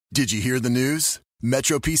Did you hear the news?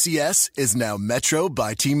 Metro PCS is now Metro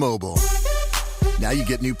by T-Mobile. Now you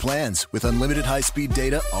get new plans with unlimited high-speed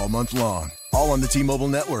data all month long, all on the T-Mobile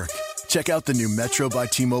network. Check out the new Metro by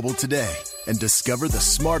T-Mobile today and discover the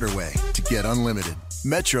smarter way to get unlimited.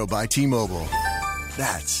 Metro by T-Mobile.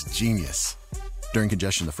 That's genius. During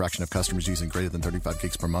congestion, the fraction of customers using greater than 35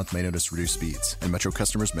 gigs per month may notice reduced speeds, and Metro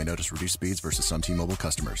customers may notice reduced speeds versus some T-Mobile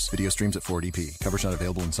customers. Video streams at 480p. Coverage not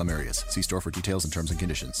available in some areas. See store for details and terms and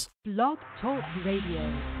conditions. Blog Talk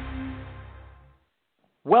Radio.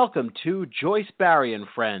 Welcome to Joyce Barry and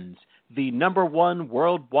Friends, the #1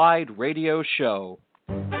 worldwide radio show.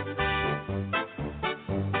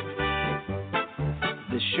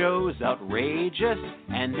 The show's outrageous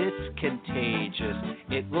and it's contagious.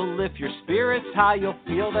 It will lift your spirits high, you'll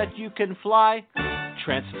feel that you can fly.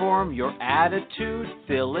 Transform your attitude,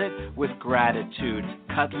 fill it with gratitude.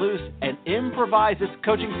 Cut loose and improvise, it's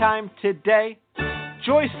coaching time today.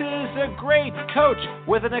 Joyce is a great coach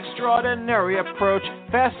with an extraordinary approach.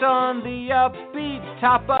 Fast on the upbeat,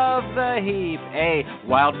 top of the heap. A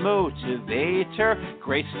wild motivator,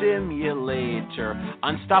 great stimulator.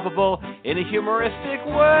 Unstoppable in a humoristic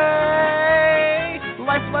way.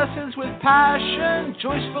 Life lessons with passion,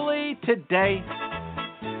 joyfully today.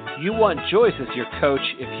 You want Joyce as your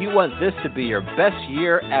coach if you want this to be your best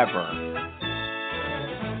year ever.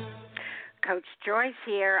 Coach Joyce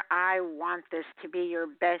here. I want this to be your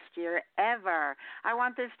best year ever. I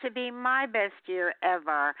want this to be my best year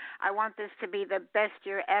ever. I want this to be the best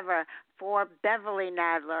year ever for Beverly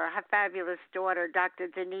Nadler, her fabulous daughter, Dr.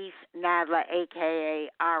 Denise Nadler, a.k.a.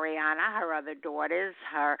 Ariana, her other daughters,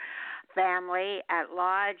 her family at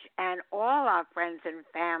large, and all our friends and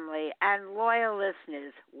family and loyal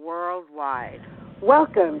listeners worldwide.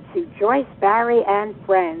 Welcome to Joyce Barry and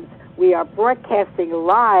Friends. We are broadcasting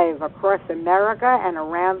live across America and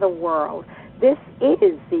around the world. This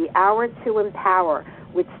is the Hour to Empower,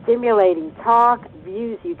 with stimulating talk,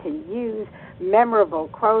 views you can use, memorable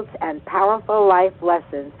quotes, and powerful life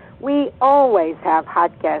lessons. We always have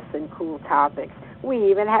hot guests and cool topics. We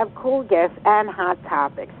even have cool guests and hot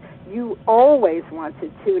topics. You always want to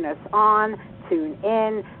tune us on, tune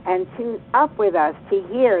in, and tune up with us to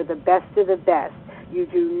hear the best of the best. You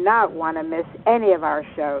do not want to miss any of our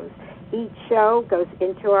shows. Each show goes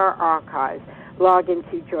into our archives. Log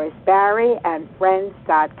into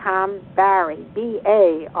JoyceBarryandFriends.com, Barry,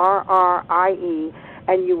 B-A-R-R-I-E,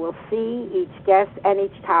 and you will see each guest and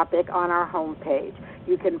each topic on our homepage.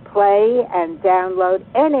 You can play and download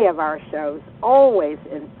any of our shows, always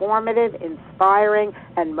informative, inspiring,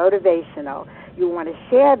 and motivational. You want to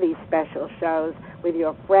share these special shows with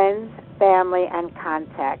your friends, family, and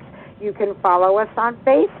contacts. You can follow us on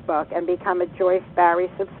Facebook and become a Joyce Barry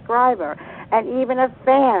subscriber, and even a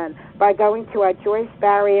fan by going to our Joyce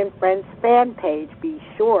Barry and Friends fan page. Be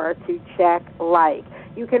sure to check like.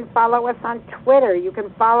 You can follow us on Twitter. You can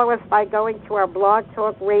follow us by going to our Blog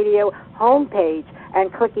Talk Radio homepage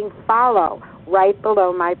and clicking follow right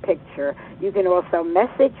below my picture. You can also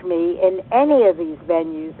message me in any of these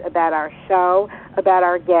venues about our show, about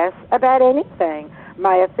our guests, about anything.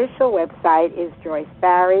 My official website is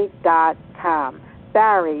joycebarry.com.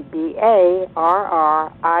 Barry, B-A-R-R-I-E.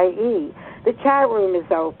 The chat room is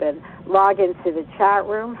open. Log into the chat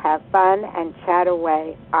room, have fun, and chat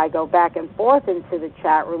away. I go back and forth into the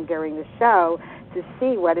chat room during the show to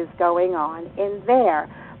see what is going on in there.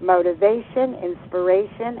 Motivation,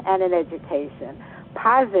 inspiration, and an education.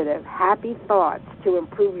 Positive, happy thoughts to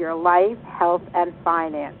improve your life, health, and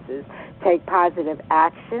finances. Take positive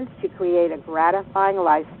actions to create a gratifying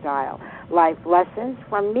lifestyle. Life lessons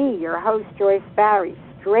from me, your host, Joyce Barry,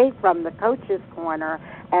 straight from the Coach's Corner,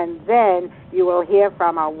 and then you will hear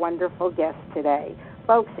from our wonderful guest today.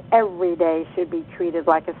 Folks, every day should be treated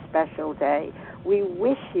like a special day. We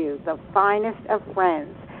wish you the finest of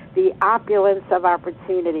friends, the opulence of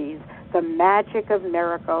opportunities, the magic of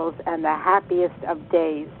miracles, and the happiest of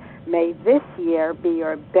days. May this year be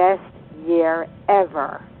your best year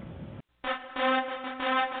ever.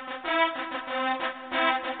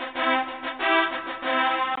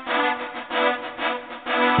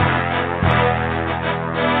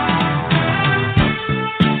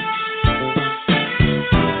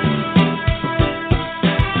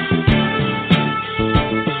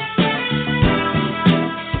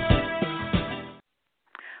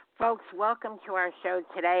 Folks, welcome to our show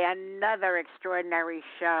today, another extraordinary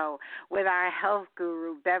show with our health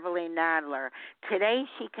guru, Beverly Nadler. Today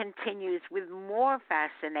she continues with more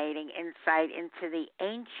fascinating insight into the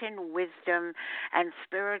ancient wisdom and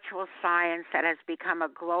spiritual science that has become a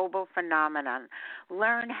global phenomenon.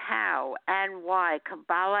 Learn how and why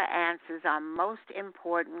Kabbalah answers our most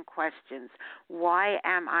important questions. Why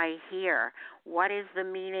am I here? What is the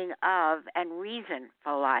meaning of and reason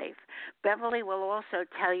for life? Beverly will also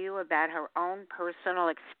tell you about her own personal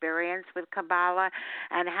experience with Kabbalah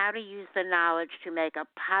and how to use the knowledge to make a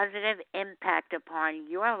positive impact upon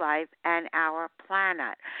your life and our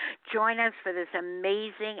planet. Join us for this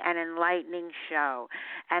amazing and enlightening show.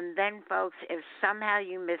 And then, folks, if somehow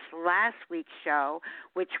you missed last week's show,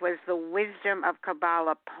 which was the Wisdom of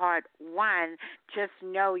Kabbalah Part 1, just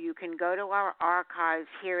know you can go to our archives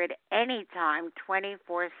here at any time,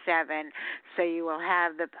 24/7, so you will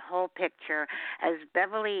have the whole picture as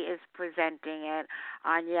Beverly is presenting it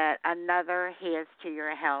on yet another Here's to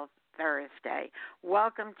Your Health Thursday.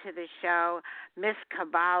 Welcome to the show, Miss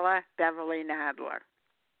Kabbalah, Beverly Nadler.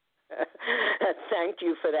 Thank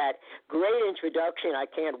you for that great introduction. I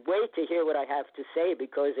can't wait to hear what I have to say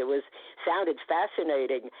because it sounded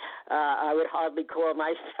fascinating. I would hardly call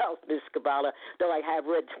myself Miss Kabbalah, though I have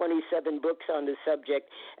read 27 books on the subject,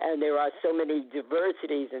 and there are so many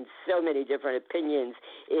diversities and so many different opinions.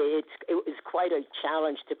 It was quite a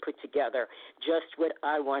challenge to put together just what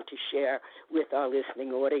I want to share with our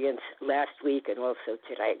listening audience last week and also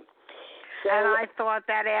today. So, and I thought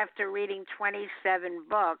that after reading 27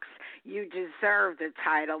 books, you deserve the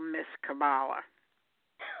title Miss Kabbalah.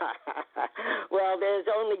 Well, there's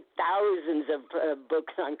only thousands of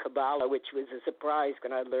books on Kabbalah, which was a surprise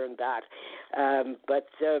when I learned that. But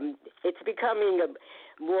it's becoming a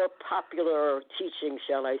more popular teaching,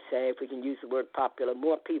 shall I say, if we can use the word popular.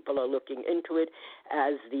 More people are looking into it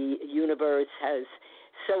as the universe has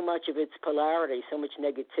so much of its polarity, so much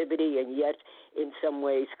negativity, and yet in some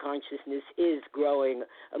ways consciousness is growing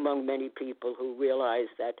among many people who realize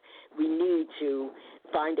that we need to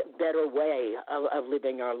find a better way of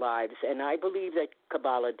living our lives. And I believe that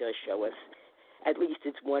Kabbalah does show us, at least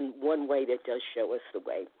it's one way that does show us the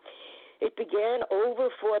way. It began over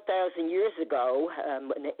 4,000 years ago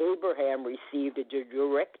when Abraham received a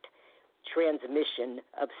direct transmission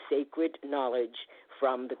of sacred knowledge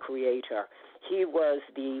from the Creator. He was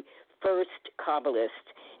the first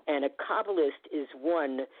Kabbalist, and a Kabbalist is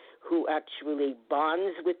one who actually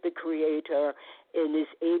bonds with the Creator and is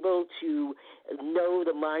able to know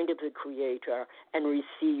the mind of the Creator and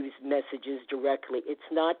receives messages directly.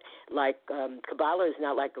 It's not like Kabbalah is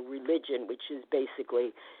not like a religion, which is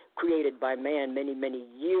basically created by man many, many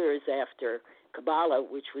years after Kabbalah,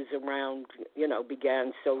 which was around,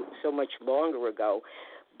 began so much longer ago.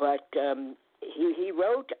 But he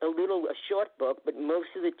wrote a short book, but most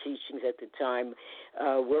of the teachings at the time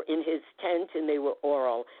were in his tent, and they were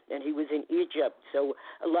oral, and he was in Egypt. So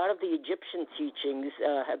a lot of the Egyptian teachings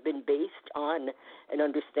have been based on an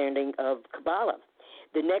understanding of Kabbalah.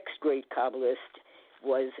 The next great Kabbalist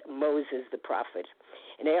was Moses the prophet.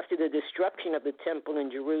 And after the destruction of the temple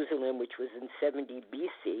in Jerusalem, which was in 70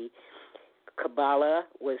 BC, Kabbalah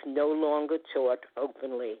was no longer taught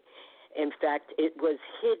openly. In fact, it was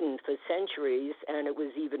hidden for centuries, and it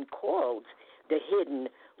was even called the hidden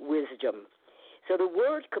wisdom. So the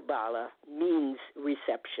word Kabbalah means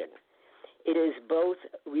reception. It is both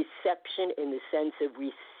reception in the sense of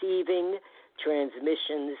receiving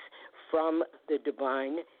transmissions from the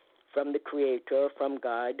divine, from the Creator, from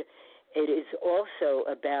God. It is also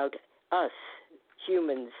about us,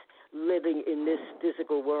 humans, living in this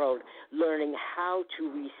physical world, learning how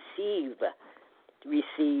to receive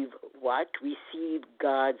what? Receive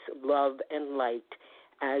God's love and light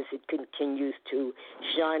as it continues to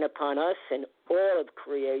shine upon us and all of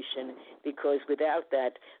creation, because without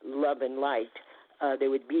that love and light, there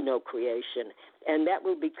would be no creation. And that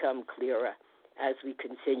will become clearer as we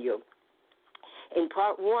continue. In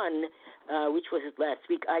part one, which was last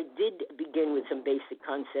week, I did begin with some basic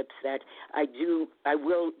concepts that I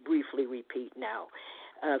will briefly repeat now.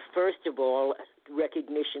 First of all,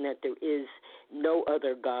 recognition that there is no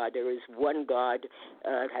other God. There is one God.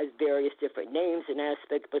 It has various different names and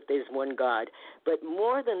aspects, but there's one God. But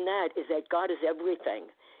more than that is that God is everything.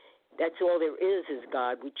 That's all there is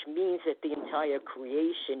God, which means that the entire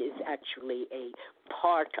creation is actually a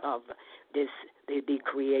part of the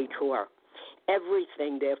Creator.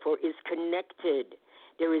 Everything, therefore, is connected.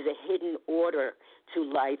 There is a hidden order to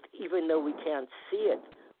life, even though we can't see it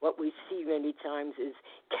what we see many times is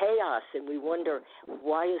chaos, and we wonder,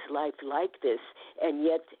 why is life like this? And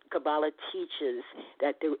yet Kabbalah teaches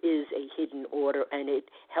that there is a hidden order, and it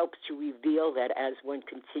helps to reveal that as one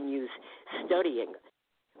continues studying.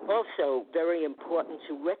 Also, very important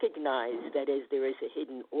to recognize that as there is a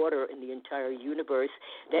hidden order in the entire universe,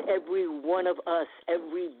 that every one of us,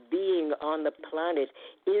 every being on the planet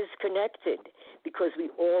is connected, because we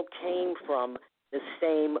all came from the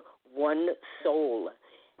same one soul.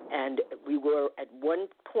 And we were at one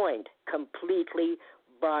point completely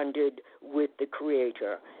bonded with the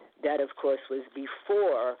Creator. That, of course, was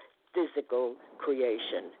before physical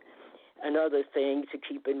creation. Another thing to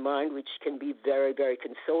keep in mind, which can be very, very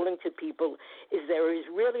consoling to people, is there is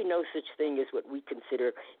really no such thing as what we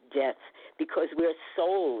consider death, because we're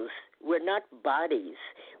souls. We're not bodies.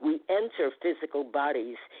 We enter physical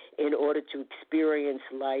bodies in order to experience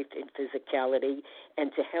life in physicality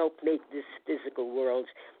and to help make this physical world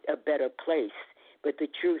a better place. But the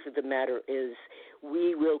truth of the matter is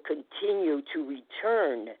we will continue to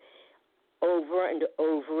return over and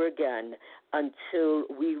over again until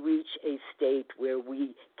we reach a state where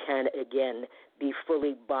we can again be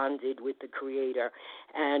fully bonded with the Creator.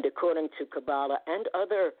 And according to Kabbalah and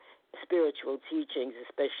other spiritual teachings,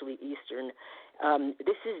 especially Eastern,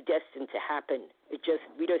 this is destined to happen. We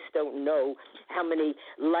just don't know how many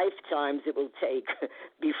lifetimes it will take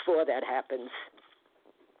before that happens.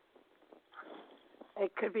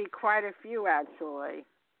 It could be quite a few, actually.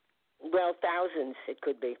 Well, thousands it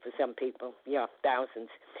could be for some people. Yeah, thousands.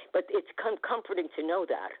 But it's comforting to know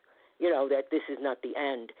that, that this is not the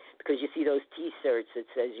end, because you see those T-shirts that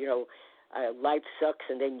says, life sucks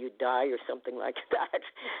and then you die or something like that.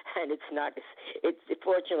 And it's not,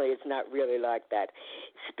 fortunately, it's not really like that.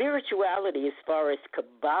 Spirituality, as far as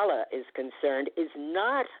Kabbalah is concerned, is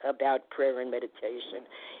not about prayer and meditation,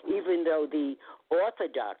 even though the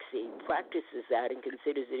Orthodoxy practices that and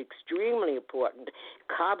considers it extremely important.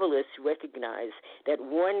 Kabbalists recognize that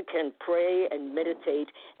one can pray and meditate,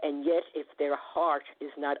 and yet if their heart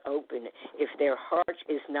is not open, if their heart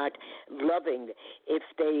is not loving, if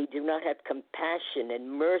they do not have compassion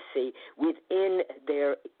and mercy within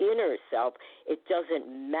their inner self, it doesn't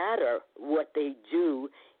matter what they do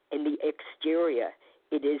in the exterior.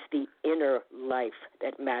 It is the inner life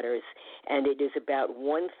that matters, and it is about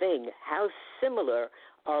one thing: how similar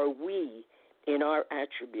are we in our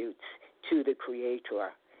attributes to the Creator?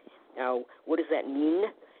 Now, what does that mean?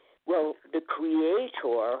 Well, the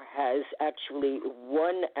Creator has actually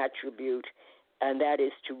one attribute, and that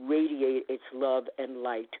is to radiate its love and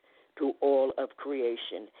light to all of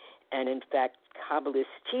creation. And in fact, Kabbalists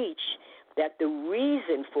teach that the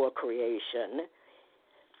reason for creation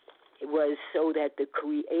was so that the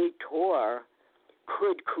Creator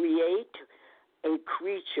could create a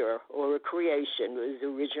creature or a creation, it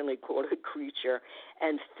was originally called a creature,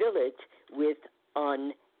 and fill it with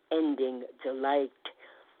unending delight.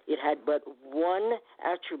 It had but one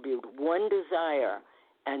attribute, one desire,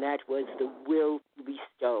 and that was the will to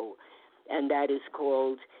bestow. And that is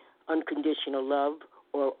called unconditional love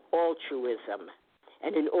or altruism.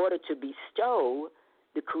 And in order to bestow,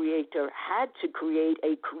 the Creator had to create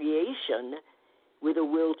a creation with a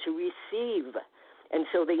will to receive. And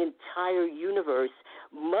so the entire universe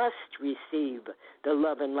must receive the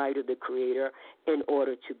love and light of the Creator in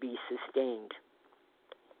order to be sustained.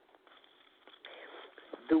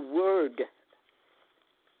 The word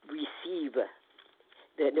receive,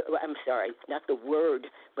 not the word,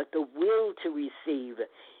 but the will to receive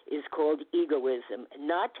is called egoism,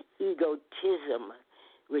 not egotism,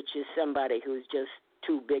 which is somebody who's just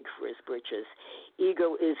too big for his britches.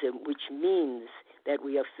 Egoism, which means that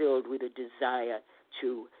we are filled with a desire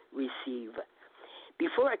to receive.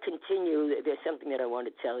 Before I continue, there's something that I want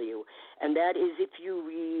to tell you, and that is if you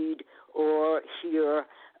read or hear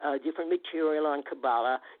different material on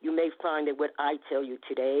Kabbalah, you may find that what I tell you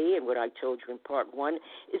today and what I told you in part one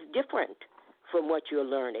is different from what you're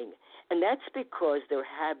learning. And that's because there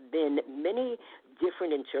have been many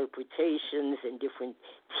different interpretations and different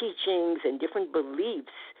teachings and different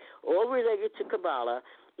beliefs, all related to Kabbalah,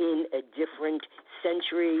 in different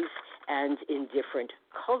centuries and in different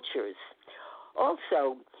cultures.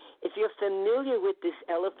 Also, if you're familiar with this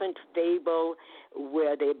elephant fable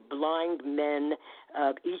where the blind men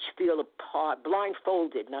each feel a part,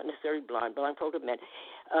 blindfolded, not necessarily blind, blindfolded men,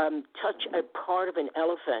 touch a part of an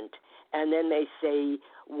elephant, and then they say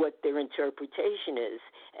what their interpretation is.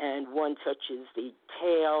 And one touches the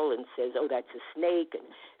tail and says, oh, that's a snake, and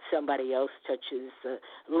somebody else touches the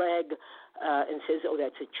leg and says, oh,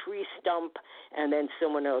 that's a tree stump, and then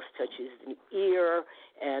someone else touches the ear,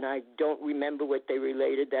 and I don't remember what they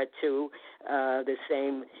related that to, the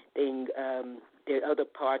same thing, the other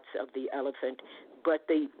parts of the elephant. But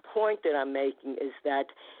the point that I'm making is that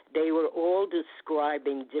they were all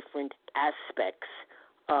describing different aspects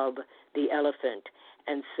of the elephant.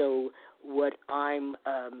 And so what I'm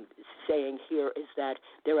saying here is that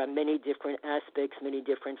there are many different aspects, many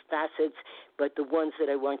different facets, but the ones that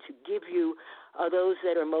I want to give you are those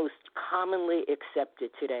that are most commonly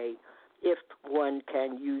accepted today, if one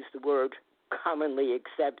can use the word commonly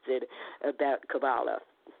accepted about Kabbalah.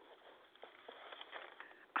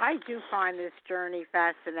 I do find this journey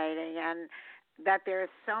fascinating, and that there are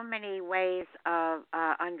so many ways of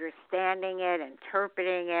understanding it,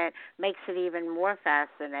 interpreting it, makes it even more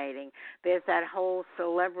fascinating. There's that whole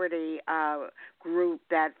celebrity group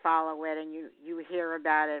that follow it, and you hear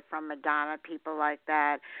about it from Madonna, people like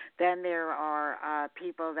that. Then there are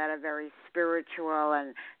people that are very spiritual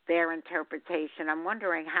and their interpretation. I'm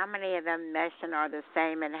wondering how many of them mesh and are the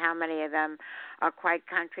same, and how many of them are quite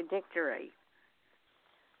contradictory.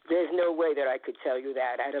 There's no way that I could tell you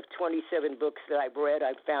that. Out of 27 books that I've read,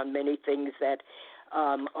 I've found many things that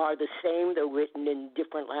are the same, though written in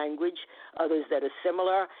different language, others that are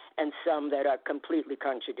similar, and some that are completely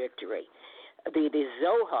contradictory. The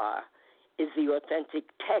Zohar is the authentic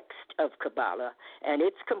text of Kabbalah, and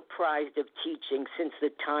it's comprised of teaching since the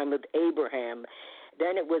time of Abraham.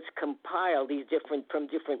 Then it was compiled, from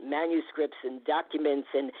different manuscripts and documents,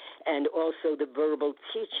 and also the verbal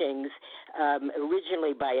teachings,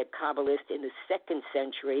 originally by a Kabbalist in the 2nd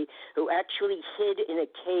century, who actually hid in a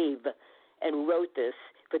cave and wrote this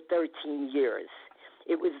for 13 years.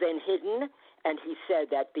 It was then hidden, and he said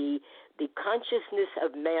that the consciousness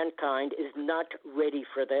of mankind is not ready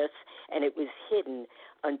for this, and it was hidden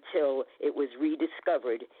until it was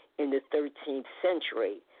rediscovered in the 13th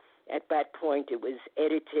century. At that point, it was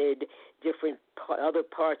edited, different other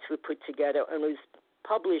parts were put together, and was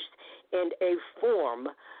published in a form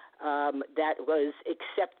that was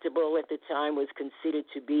acceptable at the time, was considered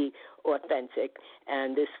to be authentic,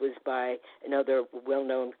 and this was by another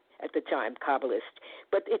well-known, at the time, Kabbalist.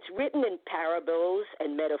 But it's written in parables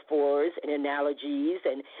and metaphors and analogies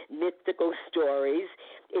and mythical stories.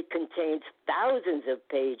 It contains thousands of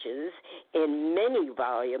pages in many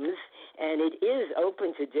volumes, and it is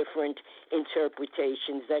open to different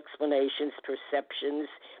interpretations, explanations, perceptions,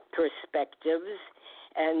 perspectives.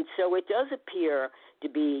 And so it does appear to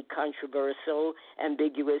be controversial,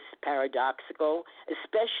 ambiguous, paradoxical,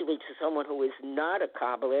 especially to someone who is not a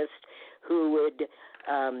Kabbalist, who would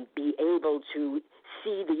be able to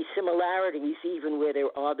see the similarities even where there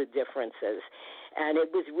are the differences. And it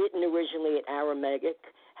was written originally in Aramaic,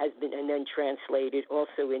 and then translated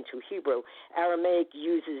also into Hebrew. Aramaic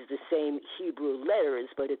uses the same Hebrew letters,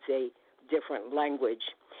 but it's a different language.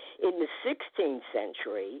 In the 16th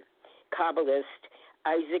century, Kabbalist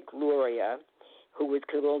Isaac Luria, who was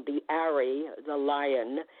called the Ari, the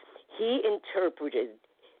lion, he interpreted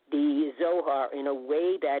the Zohar in a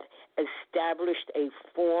way that established a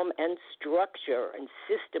form and structure and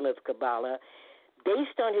system of Kabbalah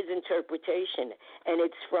based on his interpretation. And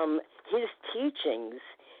it's from his teachings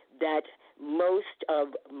that most of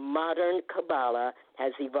modern Kabbalah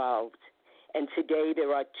has evolved. And today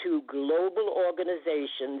there are 2 global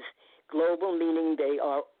organizations, global meaning they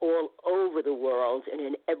are all over the world and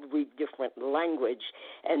in every different language,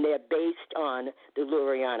 and they're based on the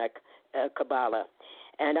Lurianic Kabbalah.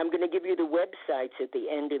 And I'm going to give you the websites at the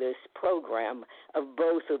end of this program of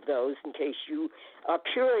both of those in case you are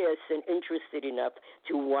curious and interested enough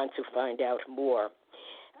to want to find out more.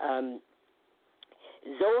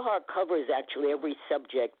 Zohar covers actually every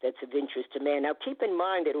subject that's of interest to man. Now, keep in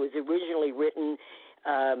mind that it was originally written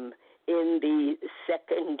in the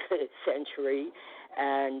 2nd century,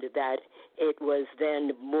 and that it was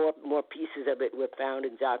then more pieces of it were found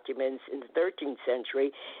in documents in the 13th century.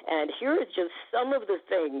 And here are just some of the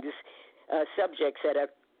things, subjects that are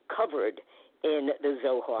covered in the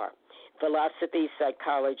Zohar: philosophy,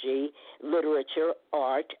 psychology, literature,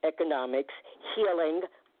 art, economics, healing,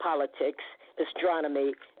 politics,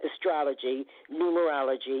 astronomy, astrology,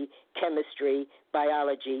 numerology, chemistry,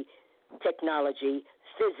 biology, technology,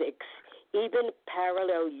 physics, even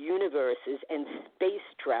parallel universes and space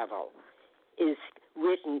travel is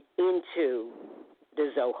written into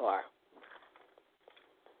the Zohar.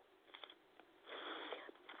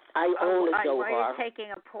 I own a Zohar. While you're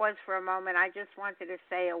taking a pause for a moment, I just wanted to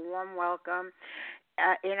say a warm welcome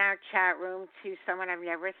in our chat room to someone I've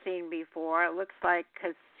never seen before. It looks like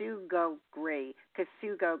Kasugogri.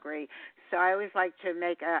 So I always like to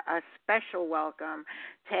make a special welcome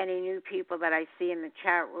to any new people that I see in the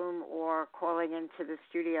chat room or calling into the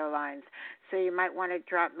studio lines. So you might want to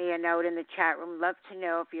drop me a note in the chat room. Love to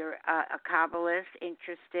know if you're a Kabbalist,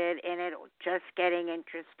 interested in it, or just getting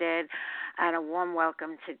interested, and a warm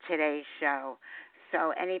welcome to today's show.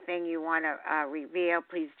 So anything you want to reveal,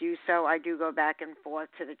 please do so. I do go back and forth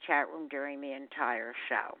to the chat room during the entire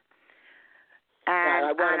show. And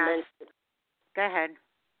I want to mention. Go ahead.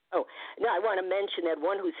 Oh, no, I want to mention that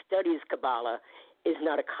one who studies Kabbalah is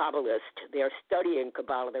not a Kabbalist. They are studying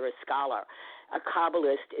Kabbalah. They're a scholar. A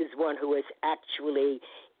Kabbalist is one who is actually,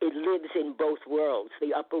 it lives in both worlds,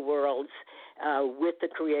 the upper worlds with the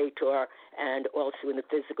Creator and also in the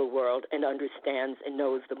physical world, and understands and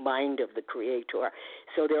knows the mind of the Creator.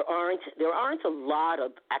 So there aren't a lot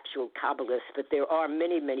of actual Kabbalists, but there are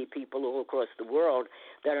many, many people all across the world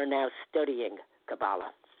that are now studying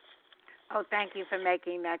Kabbalah. Oh, thank you for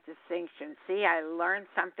making that distinction. See, I learn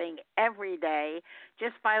something every day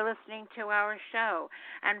just by listening to our show.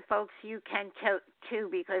 And, folks, you can too,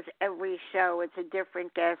 because every show it's a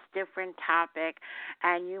different guest, different topic,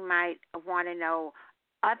 and you might want to know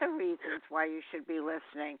other reasons why you should be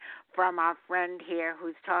listening from our friend here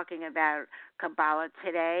who's talking about Kabbalah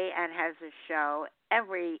today and has a show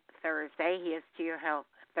every Thursday. He is To Your Health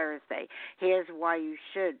Thursday. Here's why you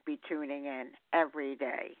should be tuning in every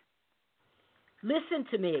day. Listen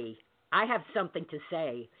to me. I have something to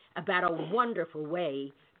say about a wonderful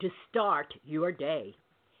way to start your day,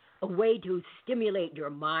 a way to stimulate your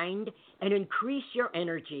mind and increase your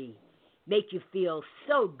energy, make you feel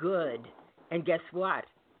so good. And guess what?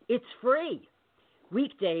 It's free.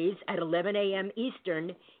 Weekdays at 11 a.m.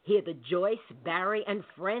 Eastern, hear the Joyce, Barry, and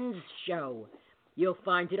Friends show. You'll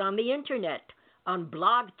find it on the internet, on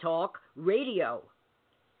Blog Talk Radio.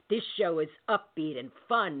 This show is upbeat and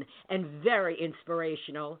fun and very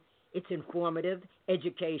inspirational. It's informative,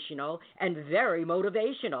 educational, and very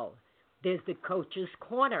motivational. There's the Coach's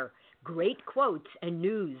Corner, great quotes and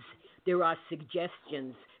news. There are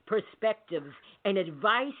suggestions, perspectives, and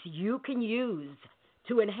advice you can use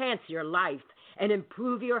to enhance your life and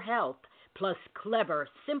improve your health, plus clever,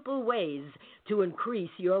 simple ways to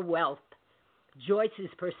increase your wealth.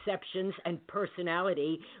 Joyce's perceptions and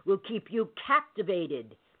personality will keep you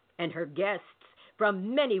captivated, and her guests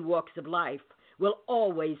from many walks of life will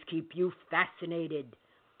always keep you fascinated.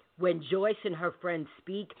 When Joyce and her friends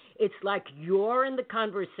speak, it's like you're in the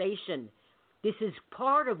conversation. This is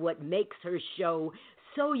part of what makes her show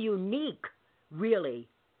so unique, really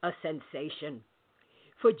a sensation.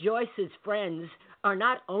 For Joyce's friends are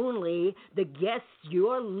not only the guests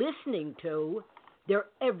you're listening to, they're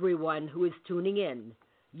everyone who is tuning in.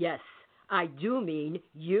 Yes, I do mean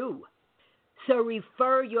you. So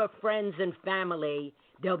refer your friends and family.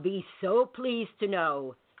 They'll be so pleased to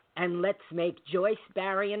know. And let's make Joyce,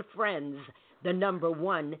 Barry, and Friends the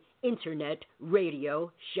 #1 internet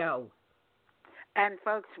radio show. And,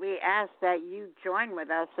 folks, we ask that you join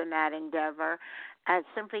with us in that endeavor.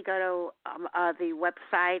 Simply go to the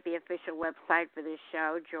website, the official website for this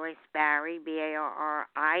show, Joyce Barry,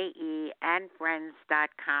 BARRIE, and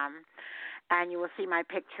friends.com. And you will see my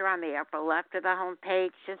picture on the upper left of the home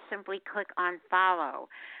page. Just simply click on follow.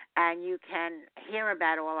 And you can hear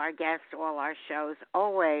about all our guests, all our shows,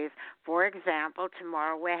 always. For example,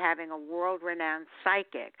 tomorrow we're having a world-renowned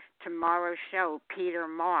psychic. Tomorrow's show, Peter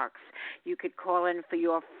Marks. You could call in for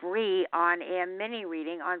your free on-air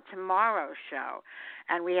mini-reading on tomorrow's show.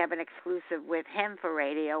 And we have an exclusive with him for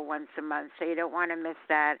radio once a month, so you don't want to miss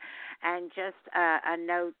that. And just a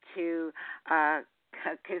note to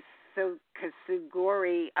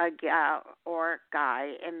Kasugori, or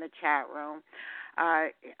Guy in the chat room,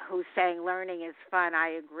 who's saying learning is fun. I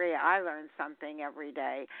agree. I learn something every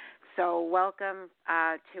day. So welcome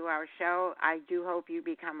to our show. I do hope you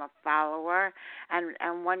become a follower.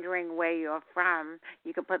 And wondering where you're from,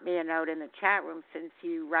 you can put me a note in the chat room since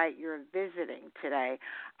you write you're visiting today.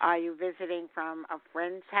 Are you visiting from a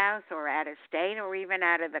friend's house or out of state or even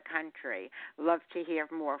out of the country? Love to hear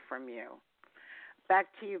more from you. Back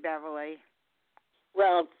to you, Beverly.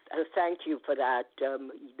 Well, thank you for that,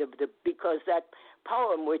 because that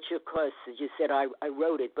poem, which, of course, as you said, I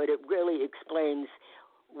wrote it, but it really explains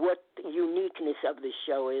what the uniqueness of the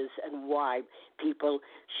show is and why people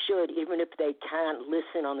should, even if they can't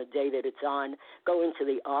listen on the day that it's on, go into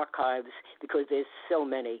the archives, because there's so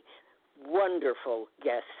many wonderful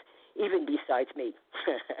guests even besides me.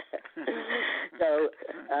 So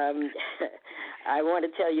I want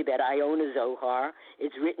to tell you that I own a Zohar.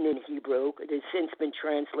 It's written in Hebrew. It has since been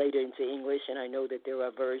translated into English, and I know that there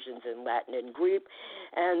are versions in Latin and Greek.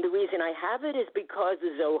 And the reason I have it is because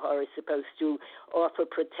the Zohar is supposed to offer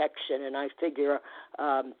protection, and I figure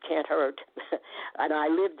can't hurt. And I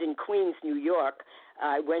lived in Queens, New York.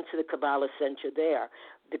 I went to the Kabbalah Center there.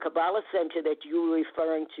 The Kabbalah Center that you were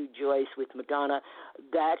referring to, Joyce, with Madonna,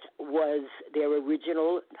 that was their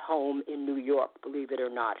original home in New York, believe it or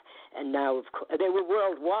not. And now, of course, they were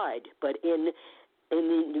worldwide, but in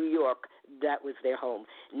New York, that was their home.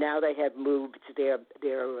 Now they have moved their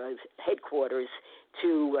headquarters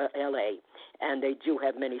to L.A., and they do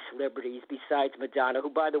have many celebrities besides Madonna, who,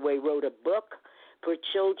 by the way, wrote a book for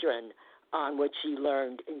children on what she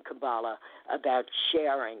learned in Kabbalah about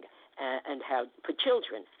sharing and how, for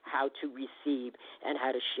children, how to receive and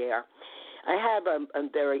how to share. I have a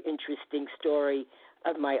very interesting story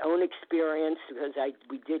of my own experience because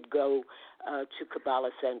we did go to Kabbalah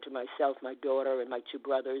Center, myself, my daughter, and my two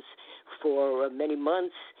brothers for many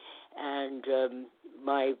months, and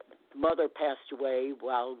my mother passed away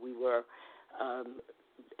while we were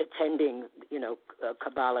attending,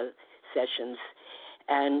 Kabbalah sessions.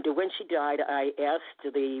 And when she died, I asked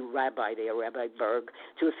the rabbi there, Rabbi Berg,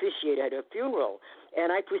 to officiate at her funeral.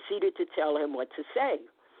 And I proceeded to tell him what to say.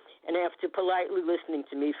 And after politely listening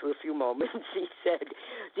to me for a few moments, he said,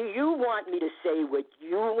 "Do you want me to say what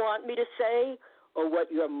you want me to say or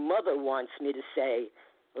what your mother wants me to say?"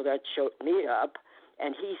 Well, that choked me up.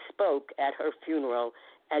 And he spoke at her funeral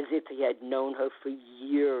as if he had known her for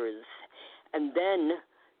years. And then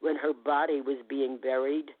when her body was being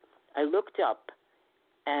buried, I looked up.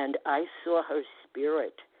 And I saw her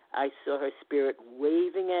spirit. I saw her spirit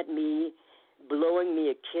waving at me, blowing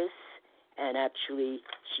me a kiss, and actually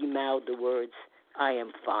she mouthed the words, "I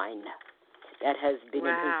am fine." That has been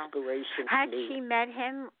an inspiration to me. Had she met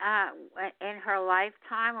him in her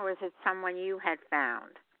lifetime, or was it someone you had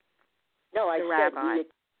found? No, I said rabbi.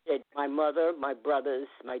 My mother, my brothers,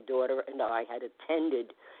 my daughter, and I had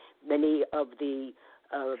attended many of the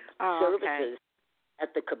services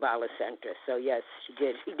at the Kabbalah Center. So, yes, she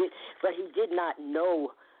did. He did, but he did not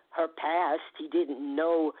know her past. He didn't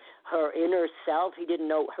know her inner self. He didn't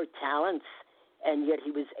know her talents, and yet he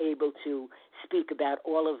was able to speak about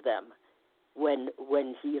all of them when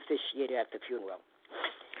he officiated at the funeral.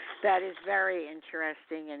 That is very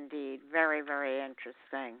interesting indeed. Very, very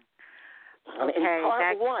interesting. Okay, in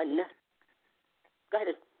part one, go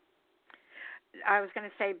ahead. I was going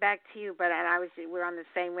to say back to you, but we're on the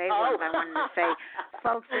same wavelength. I wanted to say,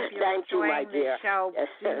 folks, if you're enjoying the show,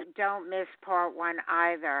 don't miss part one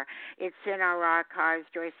either. It's in our archives,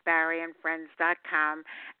 JoyceBarryandFriends.com,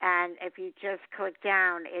 and if you just click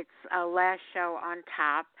down, it's a last show on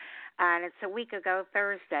top, and it's a week ago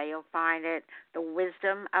Thursday. You'll find it, The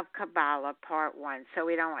Wisdom of Kabbalah, part one. So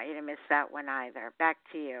we don't want you to miss that one either. Back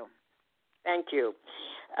to you. Thank you.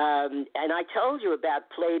 And I told you about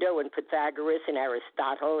Plato and Pythagoras and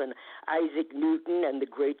Aristotle and Isaac Newton and the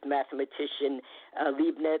great mathematician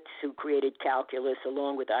Leibniz, who created calculus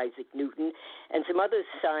along with Isaac Newton, and some other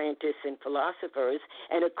scientists and philosophers.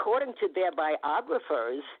 And according to their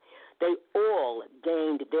biographers, they all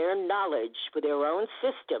gained their knowledge for their own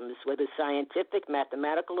systems, whether scientific,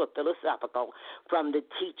 mathematical, or philosophical, from the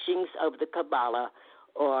teachings of the Kabbalah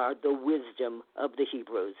or the wisdom of the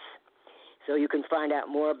Hebrews. So you can find out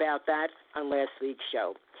more about that on last week's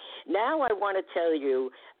show. Now I want to tell you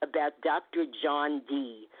about Dr. John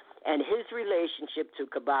Dee and his relationship to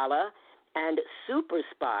Kabbalah and super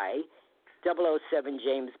spy 007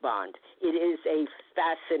 James Bond. It is a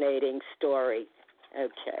fascinating story.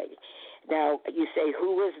 Okay. Now, you say,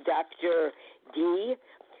 who was Dr. Dee?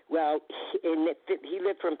 Well, he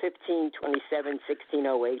lived from 1527,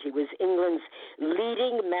 1608. He was England's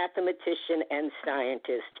leading mathematician and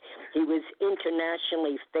scientist. He was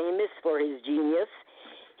internationally famous for his genius.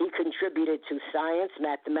 He contributed to science,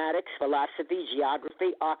 mathematics, philosophy,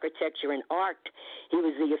 geography, architecture, and art. He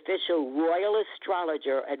was the official royal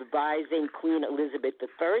astrologer advising Queen Elizabeth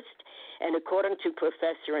I. And according to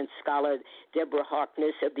professor and scholar Deborah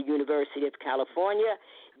Harkness of the University of California,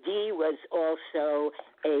 Dee was also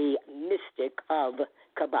a mystic of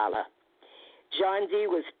Kabbalah. John Dee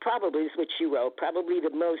was probably, is what she wrote, probably the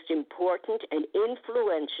most important and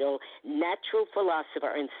influential natural philosopher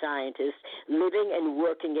and scientist living and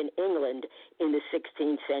working in England in the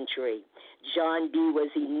 16th century. John Dee was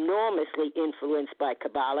enormously influenced by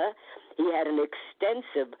Kabbalah. He had an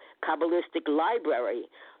extensive Kabbalistic library,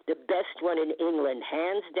 the best one in England,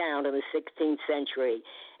 hands down, in the 16th century.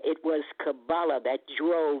 It was Kabbalah that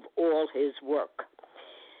drove all his work.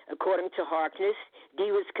 According to Harkness,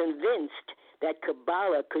 Dee was convinced that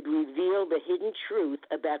Kabbalah could reveal the hidden truth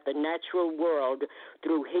about the natural world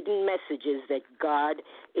through hidden messages that God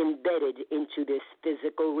embedded into this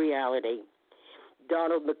physical reality.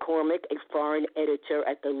 Donald McCormick, a foreign editor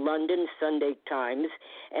at the London Sunday Times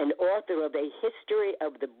and author of A History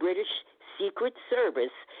of the British Secret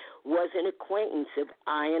Service, was an acquaintance of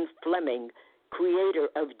Ian Fleming, creator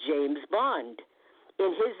of James Bond.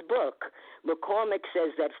 In his book, McCormick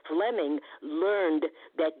says that Fleming learned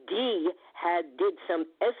that Dee did some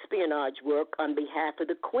espionage work on behalf of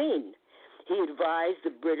the Queen. He advised the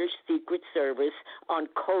British Secret Service on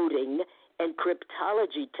coding and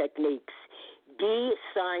cryptology techniques. Dee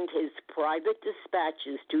signed his private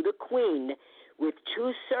dispatches to the Queen with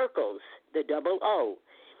 2 circles, the double O,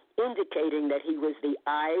 indicating that he was the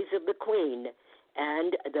eyes of the Queen,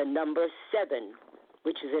 and the number 7,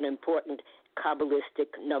 which is an important Kabbalistic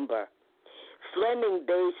number. Fleming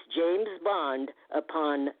based James Bond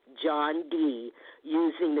upon John Dee,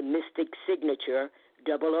 using the mystic signature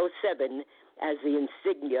 007 as the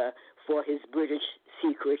insignia for his British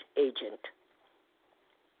secret agent.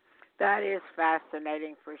 That is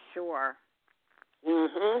fascinating for sure.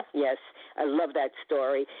 Yes, I love that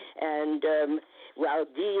story. And while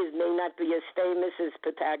Dee may not be as famous as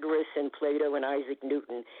Pythagoras and Plato and Isaac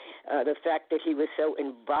Newton, the fact that he was so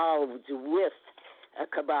involved with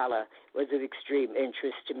Kabbalah was of extreme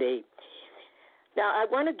interest to me. Now, I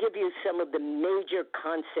want to give you some of the major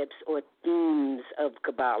concepts or themes of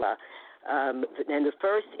Kabbalah. And the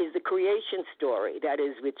first is the creation story. That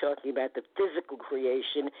is, we're talking about the physical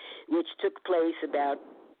creation, which took place about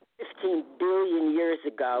 15 billion years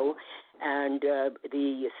ago, and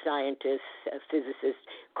the scientists, physicists,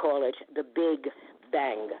 call it the Big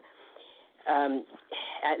Bang.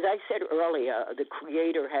 As I said earlier, the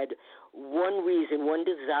Creator had one reason, one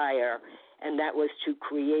desire, and that was to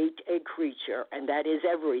create a creature, and that is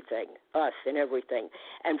everything, us and everything,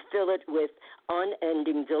 and fill it with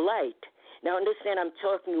unending delight. Now, understand, I'm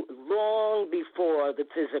talking long before the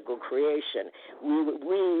physical creation.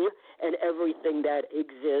 We and everything that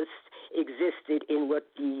existed in what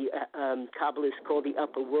the Kabbalists call the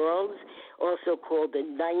upper worlds, also called the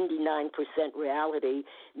 99% reality,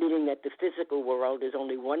 meaning that the physical world is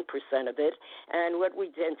only 1% of it, and what we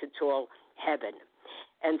tend to call heaven.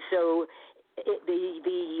 And so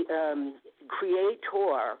the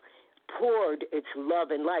Creator poured its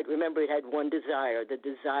love and light. Remember, it had one desire, the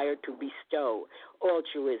desire to bestow,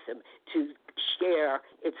 altruism, to share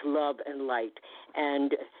its love and light.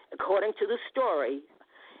 And according to the story,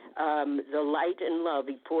 the light and love,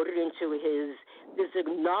 he poured it into his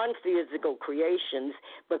non-physical creations,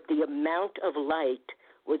 but the amount of light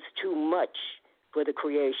was too much for the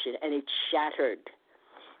creation, and it shattered.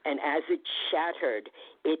 And as it shattered,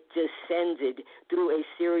 it descended through a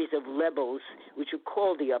series of levels, which are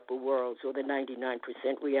called the upper worlds, or the 99%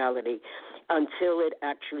 reality, until it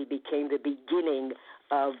actually became the beginning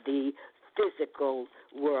of the physical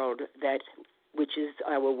world, which is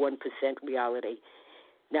our 1% reality.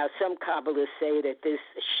 Now, some Kabbalists say that this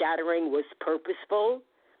shattering was purposeful,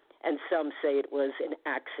 and some say it was an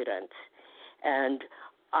accident. And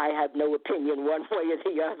I have no opinion one way or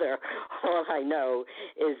the other. All I know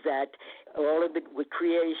is that all of the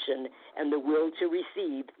creation and the will to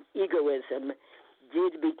receive, egoism,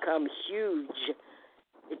 did become huge.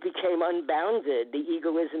 It became unbounded. The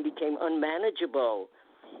egoism became unmanageable,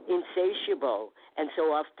 insatiable. And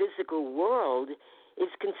so our physical world is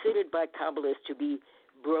considered by Kabbalists to be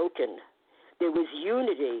broken. There was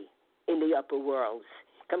unity in the upper worlds,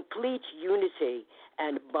 complete unity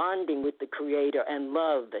and bonding with the Creator and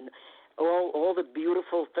love and all the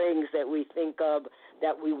beautiful things that we think of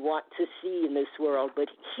that we want to see in this world. But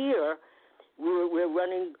here we're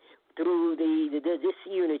running through this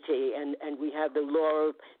unity, and we have the law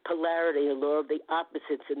of polarity, the law of the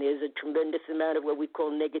opposites, and there's a tremendous amount of what we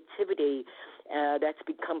call negativity that's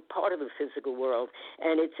become part of the physical world.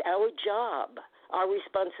 And it's our job, our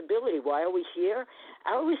responsibility. Why are we here?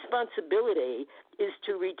 Our responsibility is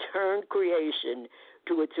to return creation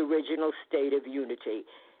to its original state of unity.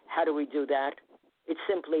 How do we do that? It's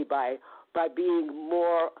simply by being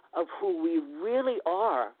more of who we really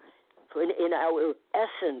are. In our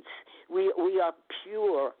essence, we are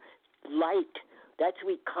pure light.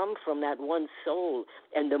 We come from that one soul.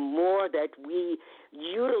 And the more that we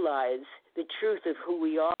utilize the truth of who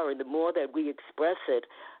we are and the more that we express it,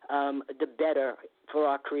 the better for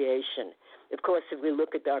our creation. Of course, if we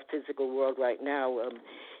look at our physical world right now, a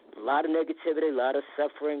lot of negativity, a lot of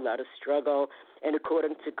suffering, a lot of struggle. And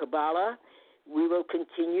according to Kabbalah, we will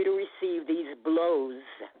continue to receive these blows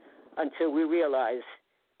until we realize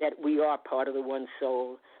that we are part of the one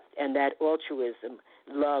soul and that altruism,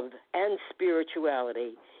 love, and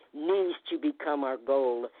spirituality needs to become our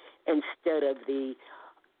goal instead of the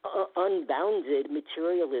unbounded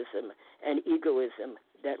materialism and egoism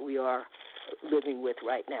that we are living with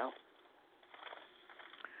right now.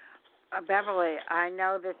 Beverly, I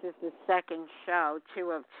know this is the second show,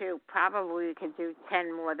 2 of 2. Probably we could do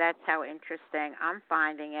 10 more. That's how interesting I'm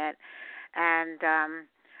finding it. And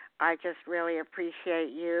I just really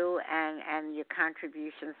appreciate you and your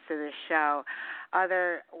contributions to the show.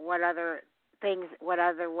 What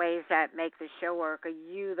other ways that make the show work are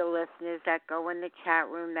you, the listeners that go in the chat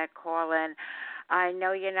room, that call in. I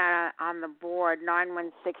know you're not on the board,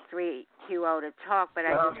 916-320 to talk, but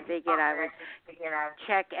I just figured I would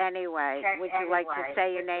check anyway. Would you like to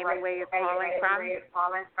say your name and where you're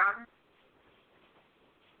calling from?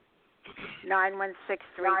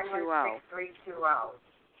 916-320.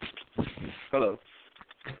 Hello.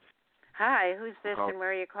 Hi, who's this and where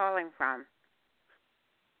are you calling from?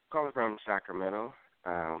 Calling from Sacramento.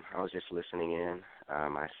 I was just listening in.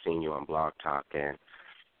 I seen you on Blog Talk, and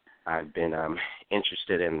I've been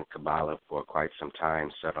interested in Kabbalah for quite some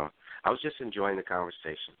time, so I was just enjoying the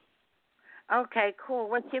conversation. Okay, cool.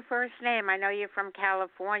 What's your first name? I know you're from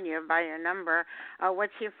California by your number.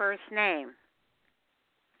 What's your first name?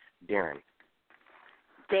 Darren.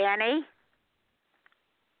 Danny?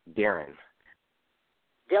 Dylan?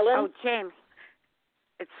 Oh, James.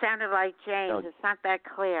 It sounded like James. No. It's not that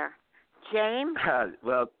clear. James?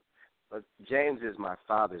 Well, James is my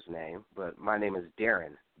father's name, but my name is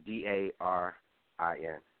Darren, Darin.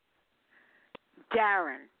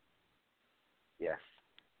 Darren. Yes.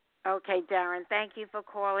 Okay, Darren, thank you for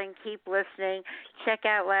calling. Keep listening. Check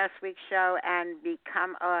out last week's show and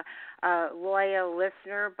become a loyal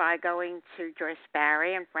listener by going to Joyce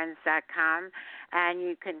Barry and Friends.com, and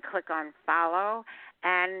you can click on follow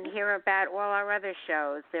and hear about all our other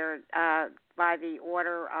shows. They're by the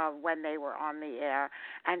order of when they were on the air.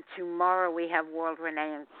 And tomorrow we have World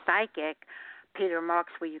Renowned Psychic, Peter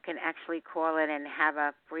Marks, where you can actually call in and have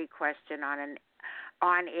a free question on an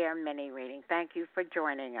on-air mini-reading. Thank you for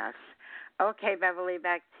joining us. Okay, Beverly,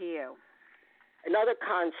 back to you. Another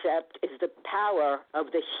concept is the power of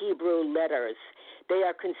the Hebrew letters. They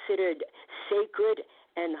are considered sacred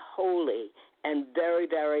and holy and very,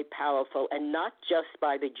 very powerful, and not just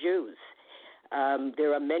by the Jews.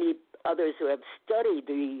 There are many others who have studied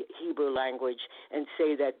the Hebrew language and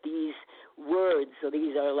say that these words, so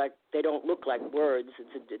these are like, they don't look like words,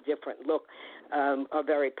 it's a different look, are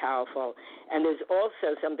very powerful. And there's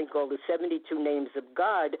also something called the 72 Names of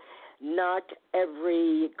God. Not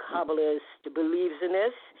every Kabbalist believes in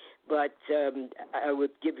this, but I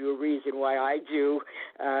would give you a reason why I do.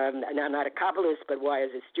 And I'm not a Kabbalist, but why as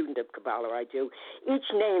a student of Kabbalah I do.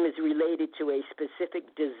 Each name is related to a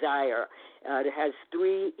specific desire. It has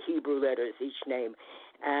 3 Hebrew letters, each name.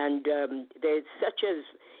 And there's such as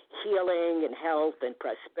healing and health and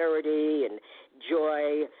prosperity and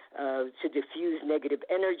joy, to diffuse negative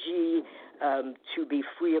energy, to be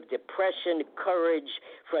free of depression, courage,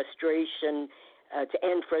 frustration, to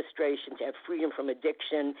end frustration, to have freedom from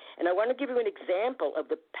addiction. And I want to give you an example of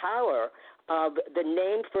the power of the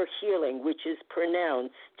name for healing, which is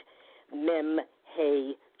pronounced Mem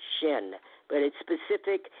He Shin, but it's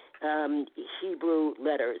specific Hebrew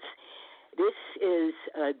letters. This is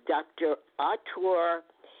Dr. Atur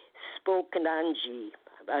Spokananji.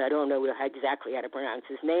 I don't know exactly how to pronounce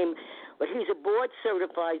his name, but he's a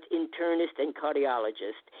board-certified internist and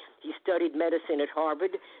cardiologist. He studied medicine at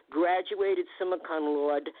Harvard, graduated summa cum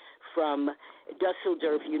laude from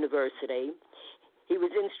Dusseldorf University. He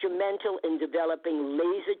was instrumental in developing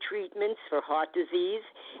laser treatments for heart disease.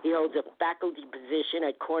 He holds a faculty position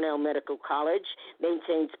at Cornell Medical College,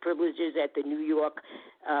 maintains privileges at the New York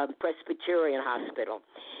Presbyterian Hospital.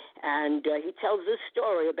 And he tells this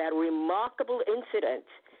story about a remarkable incident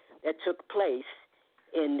that took place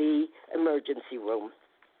in the emergency room.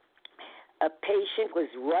 A patient was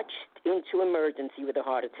rushed into emergency with a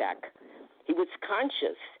heart attack. He was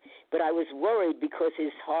conscious, but I was worried because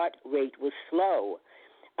his heart rate was slow.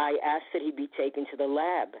 I asked that he be taken to the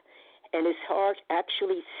lab, and his heart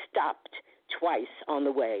actually stopped twice on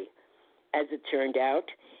the way. As it turned out,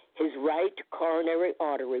 his right coronary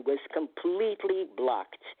artery was completely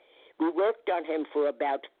blocked. We worked on him for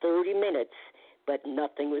about 30 minutes, but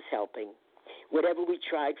nothing was helping. Whatever we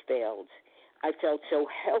tried failed. I felt so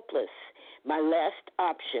helpless. My last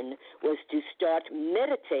option was to start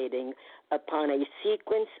meditating upon a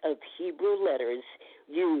sequence of Hebrew letters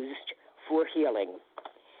used for healing.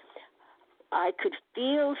 I could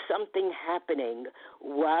feel something happening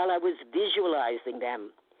while I was visualizing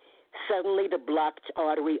them. Suddenly the blocked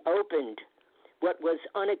artery opened. What was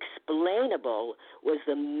unexplainable was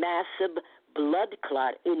the massive blood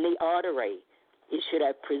clot in the artery. It should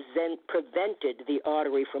have prevented the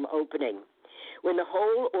artery from opening. When the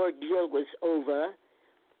whole ordeal was over,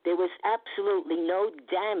 there was absolutely no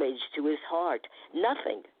damage to his heart.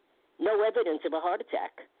 Nothing. No evidence of a heart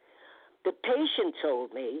attack. The patient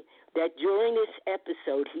told me that during this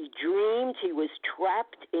episode, he dreamed he was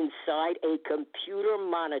trapped inside a computer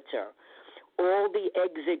monitor. All the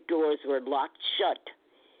exit doors were locked shut.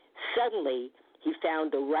 Suddenly, he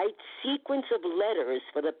found the right sequence of letters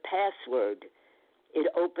for the password. It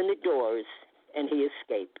opened the doors, and he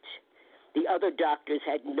escaped. The other doctors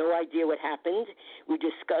had no idea what happened. We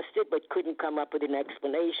discussed it but couldn't come up with an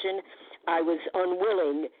explanation. I was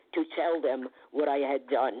unwilling to tell them what I had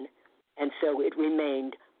done, and so it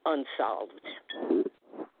remained unsolved.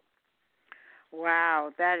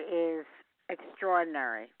 Wow, that is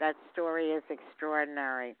extraordinary. That story is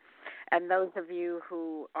extraordinary. And those of you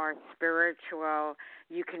who are spiritual,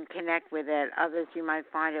 you can connect with it. Others, you might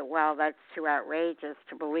find it, well, that's too outrageous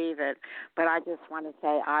to believe it. But I just want to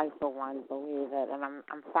say I, for one, believe it, and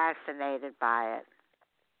I'm fascinated by it.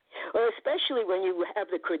 Well, especially when you have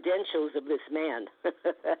the credentials of this man.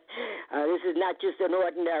 This is not just an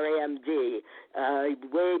ordinary MD,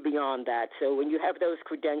 way beyond that. So when you have those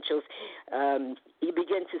credentials, you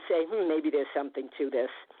begin to say, maybe there's something to this.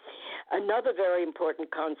 Another very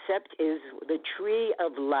important concept is the tree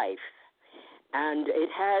of life. And it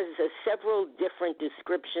has several different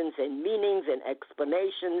descriptions and meanings and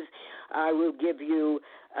explanations. I will give you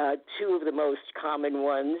two of the most common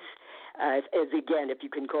ones. As again, if you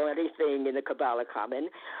can call anything in the Kabbalah common.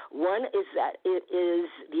 One is that it is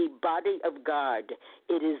the body of God.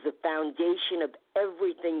 It is the foundation of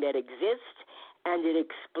everything that exists, and it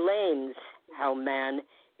explains how man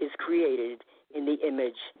is created in the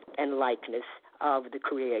image and likeness of the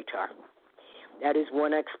Creator. That is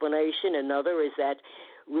one explanation. Another is that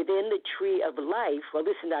within the tree of life, well,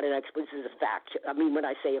 this is not an explanation, this is a fact. I mean, when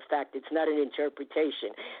I say a fact, it's not an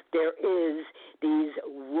interpretation. There is these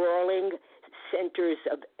whirling centers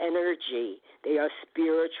of energy. They are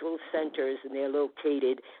spiritual centers, and they're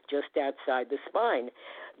located just outside the spine.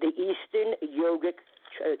 The Eastern yogic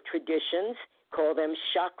traditions call them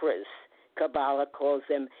chakras. Kabbalah calls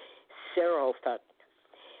them serofot.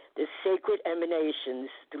 The sacred emanations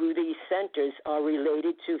through these centers are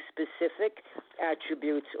related to specific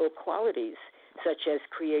attributes or qualities, such as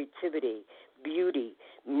creativity, beauty,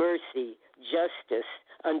 mercy, justice,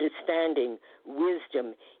 understanding,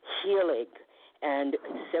 wisdom, healing, and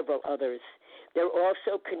several others. They're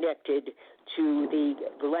also connected to the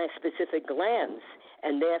specific glands,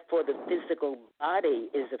 and therefore the physical body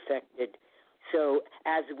is affected. So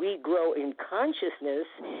as we grow in consciousness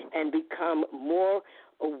and become more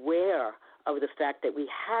aware of the fact that we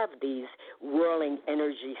have these whirling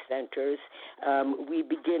energy centers, we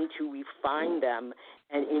begin to refine them,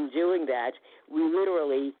 and in doing that, we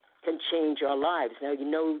literally can change our lives. Now, you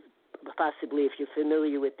know, possibly if you're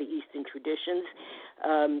familiar with the Eastern traditions,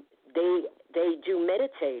 they do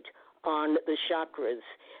meditate on the chakras,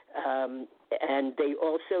 and they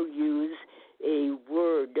also use a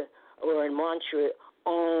word or a mantra,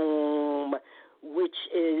 Om, which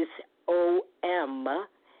is O-M,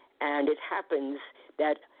 and it happens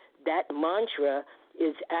that that mantra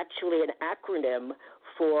is actually an acronym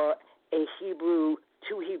for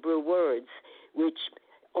two Hebrew words, which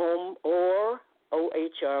Om, or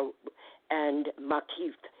O-H-R, and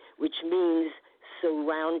Makif, which means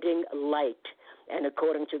surrounding light. And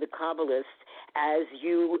according to the Kabbalists, as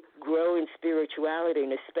you grow in spirituality,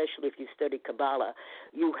 and especially if you study Kabbalah,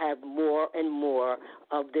 you have more and more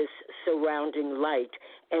of this surrounding light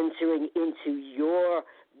entering into your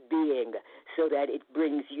being, so that it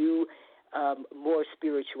brings you more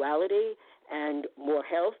spirituality and more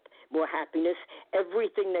health, more happiness,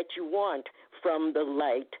 everything that you want from the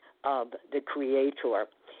light of the Creator.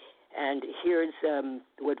 And here's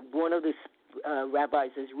what one of the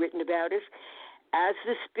rabbis has written about it. As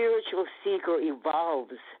the spiritual seeker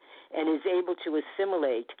evolves and is able to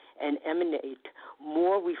assimilate and emanate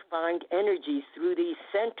more refined energies through these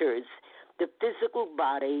centers, the physical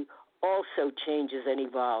body also changes and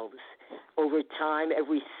evolves. Over time,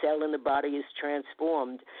 every cell in the body is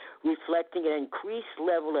transformed, reflecting an increased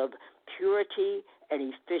level of purity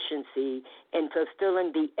and efficiency in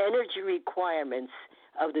fulfilling the energy requirements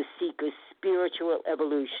of the seeker's spiritual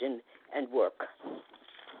evolution and work.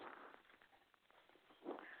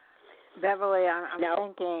 Beverly, I'm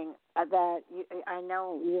thinking that I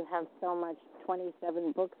know you have so much,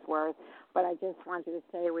 27 books worth, but I just wanted to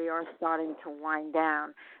say we are starting to wind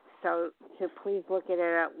down. So to please look at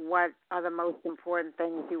it, what are the most important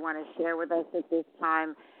things you want to share with us at this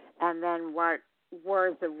time, and then what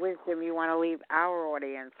words of wisdom you want to leave our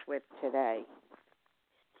audience with today.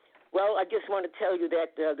 Well, I just want to tell you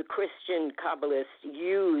that the Christian Kabbalists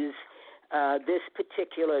use this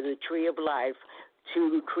particular, the Tree of Life,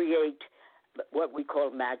 to create what we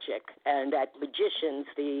call magic, and that magicians,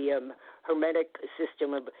 the Hermetic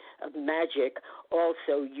system of magic,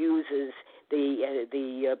 also uses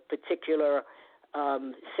the particular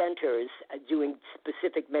centers doing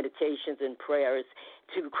specific meditations and prayers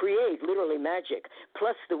to create literally magic.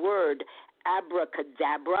 Plus the word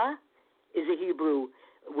abracadabra is a Hebrew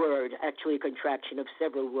word, actually a contraction of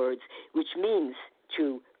several words, which means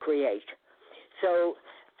to create. So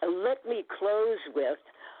let me close with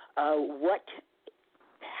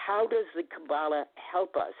how does the Kabbalah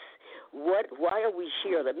help us? Why are we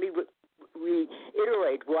here? Let me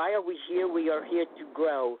reiterate, why are we here? We are here to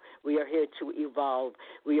grow. We are here to evolve.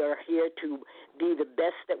 We are here to be the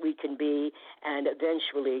best that we can be, and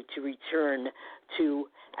eventually to return to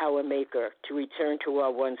our Maker, to return to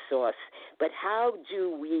our one source. But how do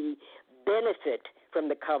we benefit from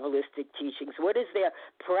the Kabbalistic teachings? What is their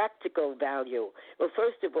practical value? Well,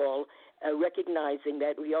 first of all, recognizing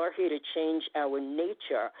that we are here to change our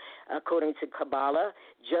nature. According to Kabbalah,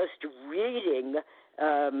 just reading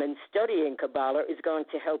and studying Kabbalah is going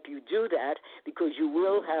to help you do that, because you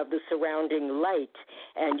will have the surrounding light,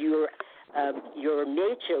 and your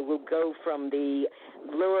nature will go from the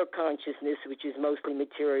lower consciousness, which is mostly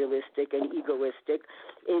materialistic and egoistic,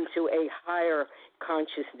 into a higher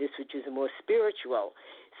consciousness, which is more spiritual.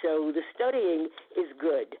 So the studying is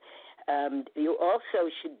good. You also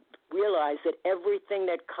should realize that everything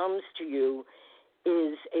that comes to you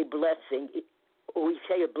is a blessing. We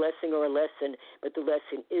say a blessing or a lesson, but the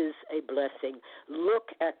lesson is a blessing.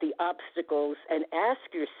 Look at the obstacles and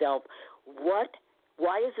ask yourself, why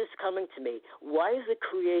is this coming to me? Why is the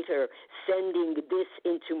Creator sending this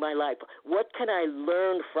into my life? What can I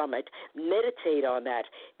learn from it? Meditate on that,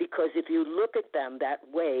 because if you look at them that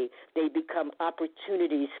way, they become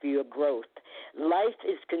opportunities for your growth. Life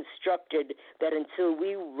is constructed that until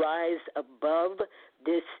we rise above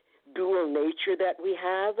this dual nature that we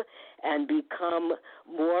have and become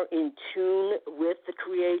more in tune with the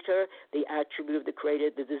Creator, the attribute of the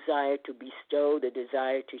Creator, the desire to bestow, the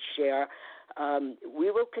desire to share, we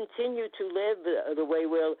will continue to live the way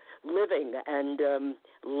we're living, and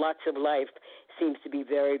lots of life seems to be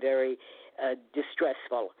very, very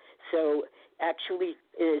distressful. So actually,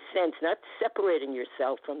 in a sense, not separating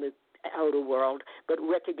yourself from the outer world, but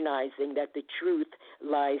recognizing that the truth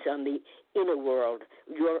lies on the inner world,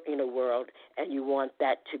 your inner world, and you want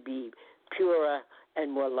that to be purer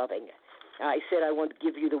and more loving. I said I want to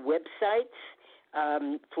give you the websites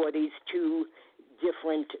for these two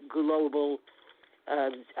different global,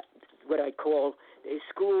 what I call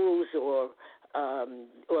schools or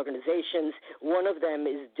organizations. One of them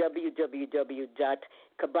is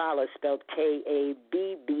www.Kabbalah, spelled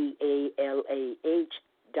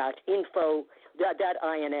KABBALAH.info,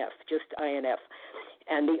 .inf, just INF.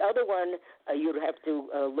 And the other one, you'd have to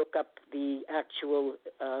look up the actual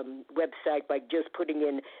website by just putting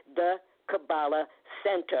in the Kabbalah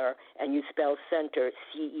Center, and you spell center,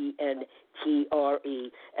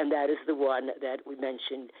 CENTRE, and that is the one that we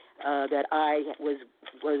mentioned, that I was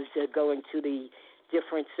going to the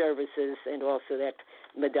different services, and also that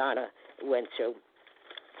Madonna went to.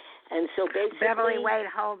 And so basically... Beverly, wait,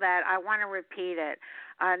 hold that. I want to repeat it.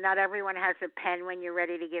 Not everyone has a pen when you're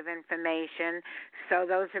ready to give information. So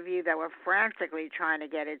those of you that were frantically trying to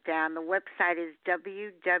get it down, the website is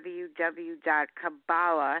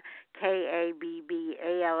www.Kabbalah,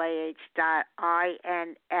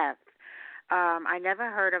 KABBALAH.INF. I never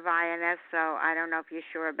heard of INF, so I don't know if you're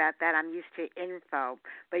sure about that. I'm used to info,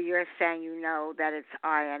 but you're saying you know that it's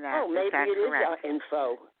INF. Oh, maybe it correct? Is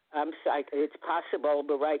info. I'm sorry, it's possible,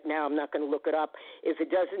 but right now I'm not going to look it up. If it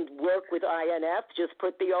doesn't work with INF, just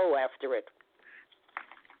put the O after it.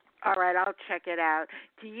 All right, I'll check it out.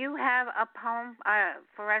 Do you have a poem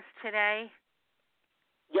for us today?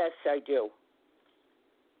 Yes, I do.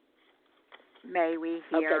 May we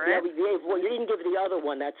hear it? Well, you didn't give the other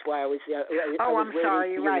one. That's why I was. I'm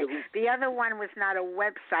sorry. You're right. The other one was not a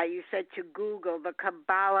website. You said to Google the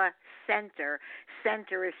Kabbalah Center.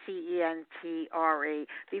 Center is CENTRE.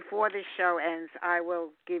 Before the show ends, I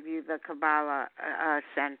will give you the Kabbalah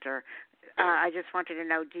Center. I just wanted to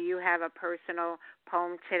know: do you have a personal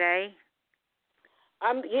poem today?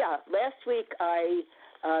 Yeah. Last week,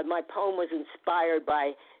 my poem was inspired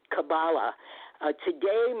by Kabbalah.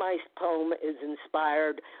 Today, my poem is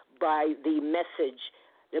inspired by the message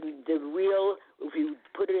The real, if you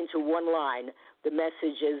put it into one line, the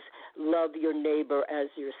message is love your neighbor as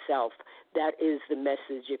yourself. That is the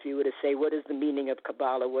message. If you were to say, what is the meaning of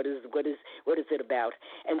Kabbalah? What is it about?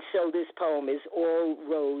 And so this poem is all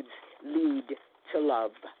roads lead to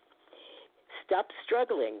love. Stop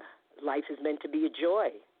struggling. Life is meant to be a joy.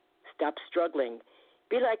 Stop struggling.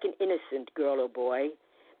 Be like an innocent girl or boy.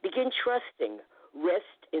 Begin trusting.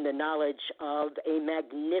 Rest in the knowledge of a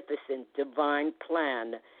magnificent divine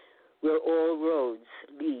plan where all roads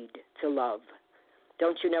lead to love.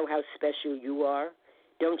 Don't you know how special you are?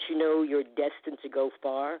 Don't you know you're destined to go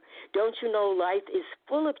far? Don't you know life is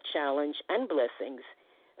full of challenge and blessings?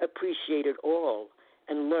 Appreciate it all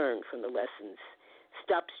and learn from the lessons.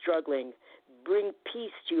 Stop struggling. Bring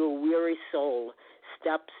peace to your weary soul.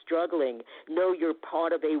 Stop struggling. Know you're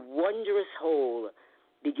part of a wondrous whole.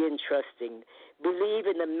 Begin trusting. Believe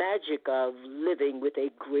in the magic of living with a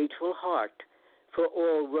grateful heart, for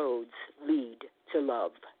all roads lead to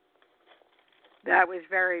love. That was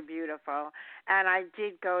very beautiful. And I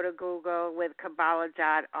did go to Google with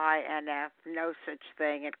Kabbalah.info. No such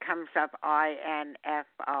thing. It comes up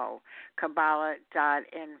INFO,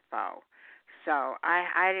 Kabbalah.info. So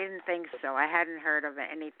I didn't think so. I hadn't heard of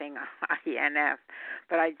anything INF,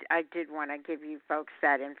 but I did want to give you folks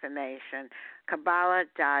that information,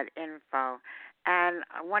 Kabbalah.info. And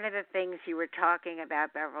one of the things you were talking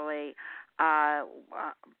about, Beverly,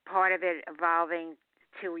 part of it evolving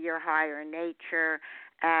to your higher nature,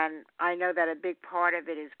 and I know that a big part of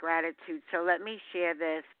it is gratitude. So let me share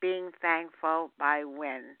this, being thankful by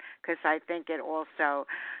Win, because I think it also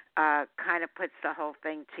kind of puts the whole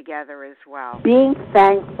thing together as well. Being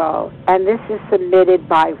thankful, and this is submitted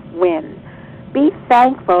by Win. Be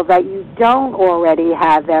thankful that you don't already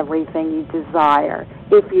have everything you desire.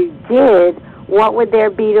 If you did, what would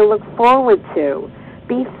there be to look forward to?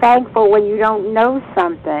 Be thankful when you don't know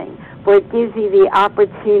something, for it gives you the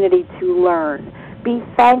opportunity to learn. Be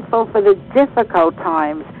thankful for the difficult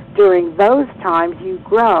times. During those times, you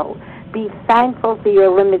grow. Be thankful for your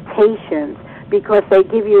limitations, because they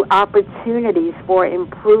give you opportunities for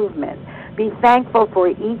improvement. Be thankful for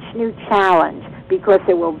each new challenge, because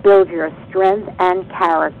it will build your strength and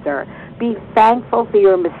character. Be thankful for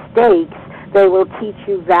your mistakes. They will teach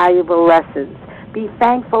you valuable lessons. Be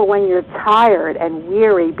thankful when you're tired and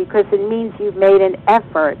weary, because it means you've made an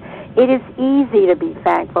effort. It is easy to be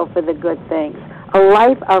thankful for the good things. A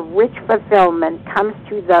life of rich fulfillment comes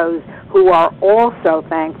to those who are also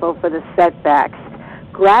thankful for the setbacks.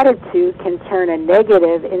 Gratitude can turn a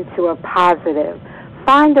negative into a positive.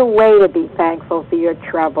 Find a way to be thankful for your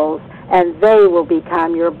troubles, and they will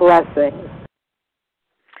become your blessings.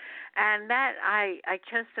 And that I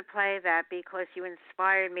chose to play that because you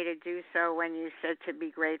inspired me to do so when you said to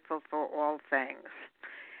be grateful for all things.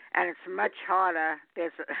 And it's much harder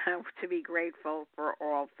to be grateful for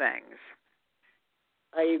all things.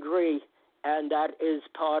 I agree, and that is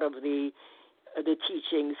part of the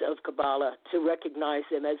teachings of Kabbalah, to recognize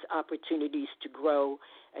them as opportunities to grow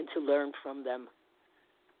and to learn from them.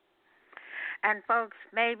 And folks,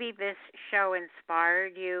 maybe this show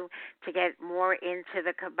inspired you to get more into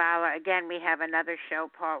the Kabbalah. Again, we have another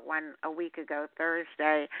show, part 1, a week ago,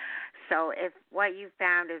 Thursday. So if what you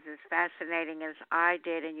found is as fascinating as I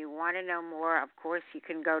did and you want to know more, of course, you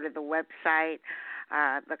can go to the website,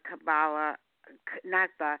 the Kabbalah, not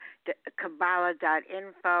the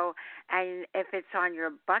Kabbalah.info, and if it's on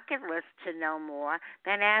your bucket list to know more,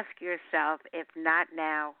 then ask yourself, if not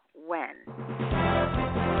now, when?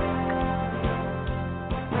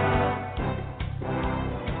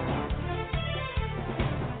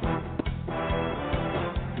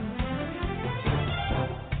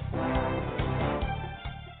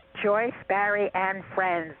 Joyce, Barry, and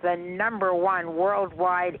Friends, the #1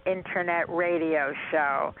 worldwide internet radio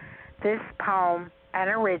show. This poem, an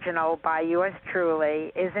original by yours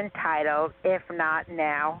truly, is entitled, If Not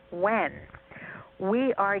Now, When?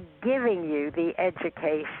 We are giving you the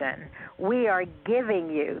education. We are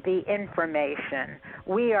giving you the information.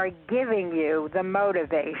 We are giving you the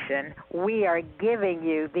motivation. We are giving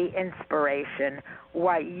you the inspiration.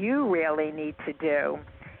 What you really need to do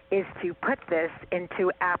is to put this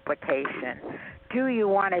into application. Do you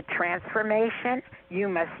want a transformation? You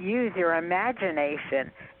must use your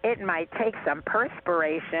imagination. It might take some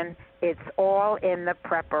perspiration. It's all in the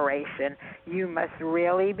preparation. You must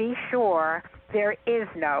really be sure there is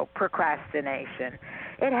no procrastination.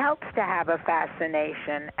 It helps to have a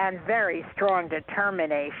fascination and very strong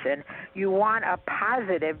determination. You want a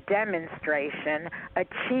positive demonstration,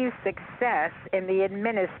 achieve success in the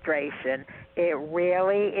administration. It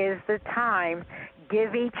really is the time.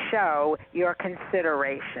 Give each show your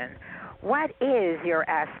consideration. What is your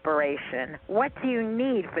aspiration? What do you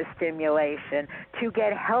need for stimulation to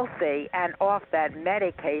get healthy and off that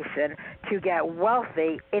medication to get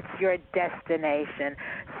wealthy? It's your destination.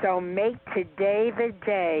 So make today the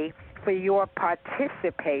day for your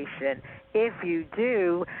participation. If you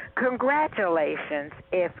do, congratulations.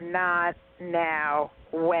 If not, now,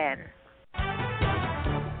 when?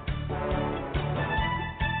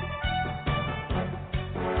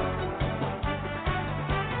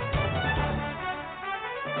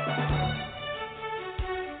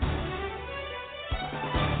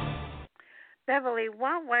 Beverly,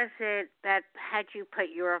 what was it that had you put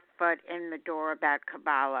your foot in the door about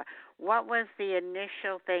Kabbalah? What was the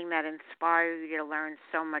initial thing that inspired you to learn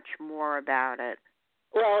so much more about it?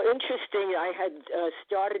 Well, interesting. I had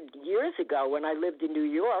started years ago when I lived in New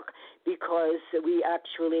York because we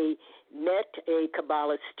actually met a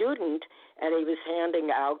Kabbalah student, and he was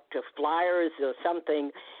handing out flyers or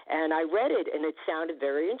something, and I read it, and it sounded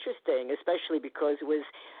very interesting, especially because it was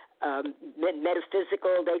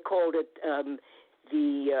metaphysical. They called it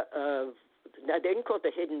they didn't call it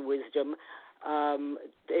the hidden wisdom.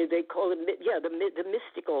 They call it the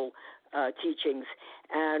mystical teachings,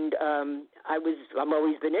 and I'm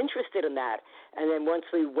always been interested in that. And then once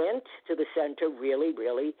we went to the center, really,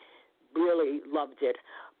 really, really loved it.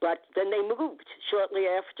 But then they moved shortly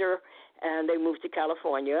after, and they moved to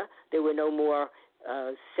California. There were no more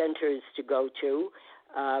centers to go to.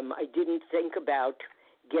 I didn't think about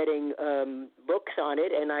getting books on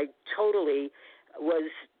it, and I totally was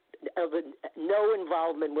of no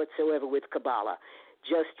involvement whatsoever with Kabbalah,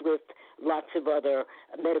 just with lots of other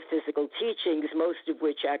metaphysical teachings, most of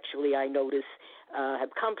which actually I notice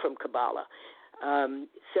have come from Kabbalah.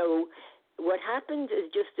 So what happened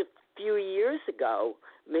is just a few years ago,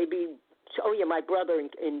 my brother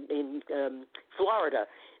in Florida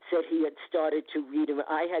said he had started to read them.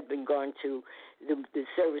 I had been going to the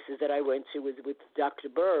services that I went to with Dr.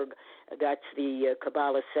 Berg. That's the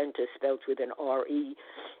Kabbalah Center, spelled with an R-E.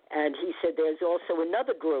 And he said there's also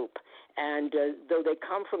another group, and though they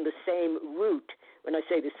come from the same root, when I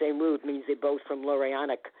say the same root, it means they're both from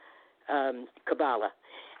Lorrainic Kabbalah.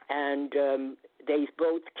 And they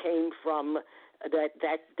both came from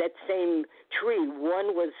that same tree.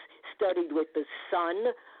 One was studied with the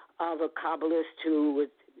son of a Kabbalist who was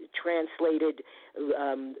translated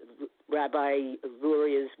Rabbi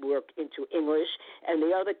Luria's work into English, and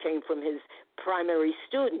the other came from his primary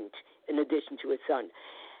student in addition to his son.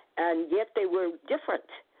 And yet they were different.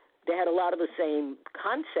 They had a lot of the same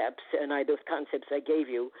concepts, and those concepts I gave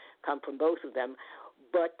you come from both of them,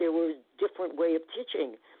 but there was a different way of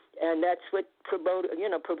teaching. And that's what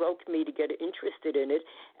provoked me to get interested in it.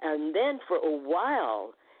 And then for a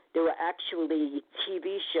while, there were actually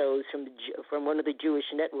TV shows from one of the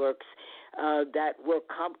Jewish networks that were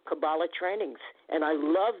Kabbalah trainings, and I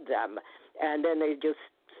loved them. And then they just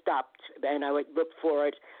stopped, and I would look for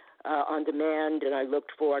it on demand, and I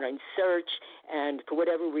looked for it on search, and for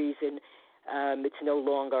whatever reason, it's no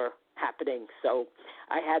longer happening. So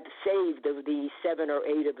I had saved the 7 or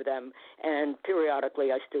 8 of them, and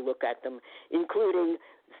periodically I still look at them, including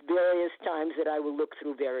various times that I will look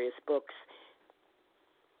through various books.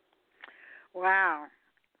 Wow,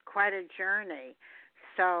 quite a journey.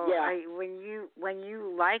 So yeah. when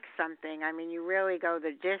you like something, I mean, you really go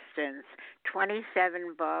the distance.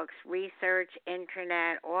 27 books, research,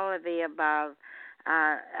 internet, all of the above.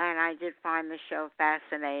 And I did find the show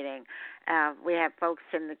fascinating. We have folks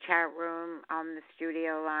in the chat room on the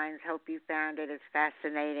studio lines. Hope you found it as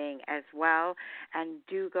fascinating as well. And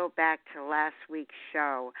do go back to last week's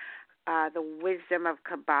show, The Wisdom of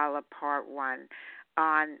Kabbalah, Part 1.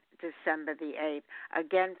 On December the 8th.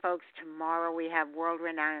 Again, folks, tomorrow we have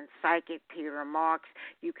world-renowned psychic Peter Marks.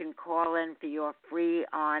 You can call in for your free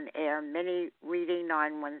on-air mini reading,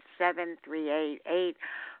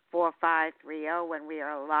 917-388-4530, when we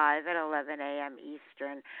are live at 11 a.m.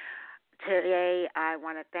 Eastern. Today, I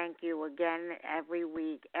want to thank you again every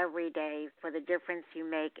week, every day, for the difference you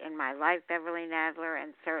make in my life, Beverly Nadler,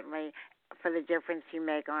 and certainly for the difference you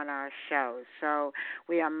make on our show. So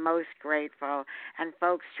we are most grateful. And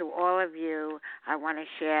folks, to all of you, I want to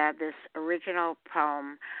share this original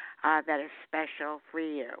poem that is special for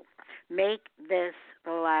you. Make this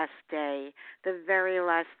the last day, the very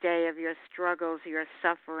last day of your struggles, your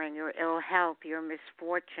suffering, your ill health, your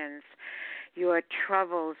misfortunes, your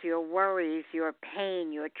troubles, your worries, your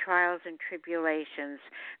pain, your trials and tribulations.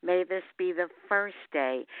 May this be the first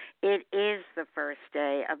day. It is the first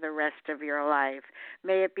day of the rest of your life.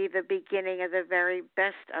 May it be the beginning of the very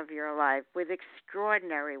best of your life, with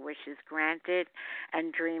extraordinary wishes granted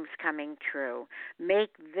and dreams coming true.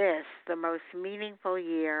 Make this the most meaningful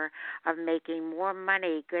year of making more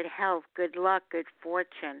money, good health, good luck, good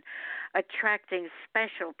fortune, attracting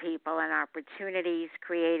special people and opportunities,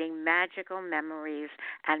 creating magical memories,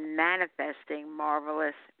 and manifesting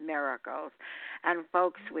marvelous miracles. And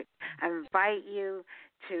folks, we invite you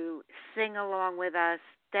to sing along with us,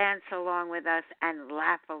 dance along with us, and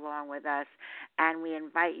laugh along with us. And we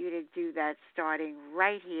invite you to do that starting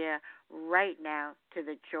right here, right now, to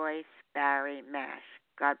the Joyce Barry Mash.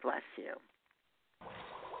 God bless you.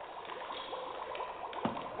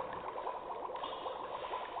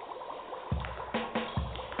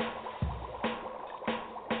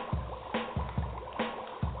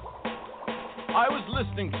 I was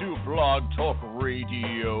listening to Blog Talk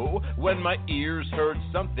Radio when my ears heard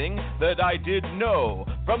something that I didn't know.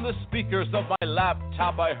 From the speakers of my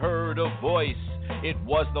laptop I heard a voice. It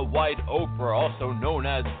was the White Oprah, also known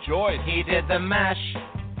as Joyce. He did the mash.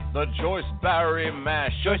 The Joyce Barry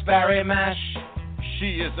Mash. Joyce Barry Mash.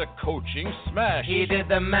 She is a coaching smash. He did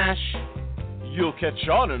the mash. You'll catch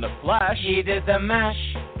on in a flash. He did the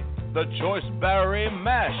mash. The Joyce Barry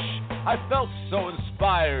Mash. I felt so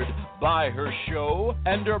inspired by her show,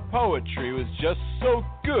 and her poetry was just so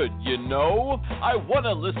good, you know. I want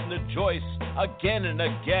to listen to Joyce again and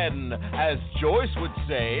again, as Joyce would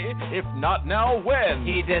say, if not now, when?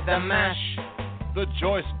 He did the mash. The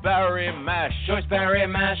Joyce Barry Mash. Joyce Barry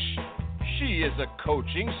Mash. She is a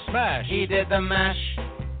coaching smash. He did the mash.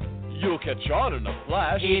 You'll catch on in a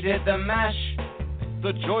flash. He did the mash.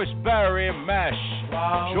 The Joyce Barry Mash.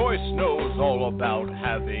 Wow. Joyce knows all about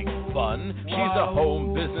having fun. Wow. She's a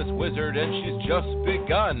home business wizard and she's just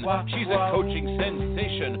begun. Wow. She's Wow. a coaching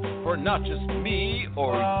sensation for not just me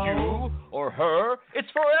or you or her. It's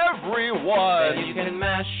for everyone. Then you can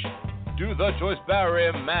mash. Do the Joyce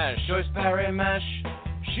Barry Mash. Joyce Barry Mash.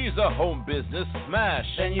 She's a home business smash.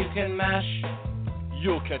 Then you can mash.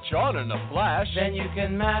 You'll catch on in a flash. Then you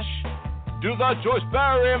can mash. Do the Joyce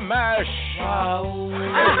Barry Mash. Wow.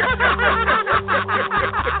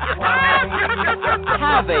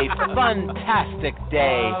 Have a fantastic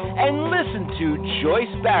day and listen to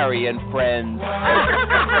Joyce Barry and Friends.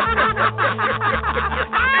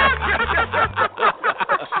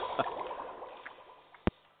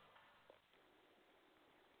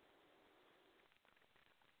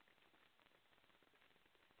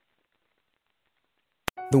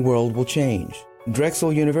 The world will change.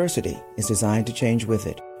 Drexel University is designed to change with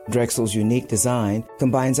it. Drexel's unique design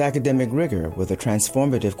combines academic rigor with a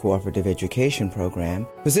transformative cooperative education program,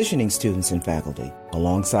 positioning students and faculty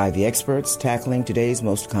alongside the experts tackling today's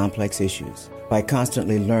most complex issues. By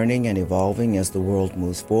constantly learning and evolving as the world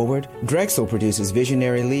moves forward, Drexel produces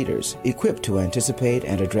visionary leaders equipped to anticipate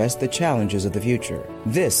and address the challenges of the future.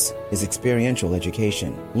 This is experiential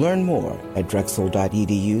education. Learn more at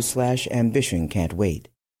drexel.edu/ambition can't wait.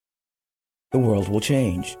 The world will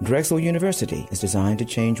change. Drexel University is designed to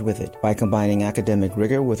change with it. By combining academic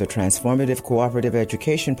rigor with a transformative cooperative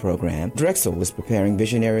education program, Drexel is preparing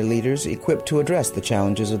visionary leaders equipped to address the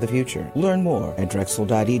challenges of the future. Learn more at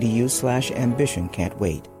drexel.edu/ambition can't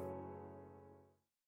wait.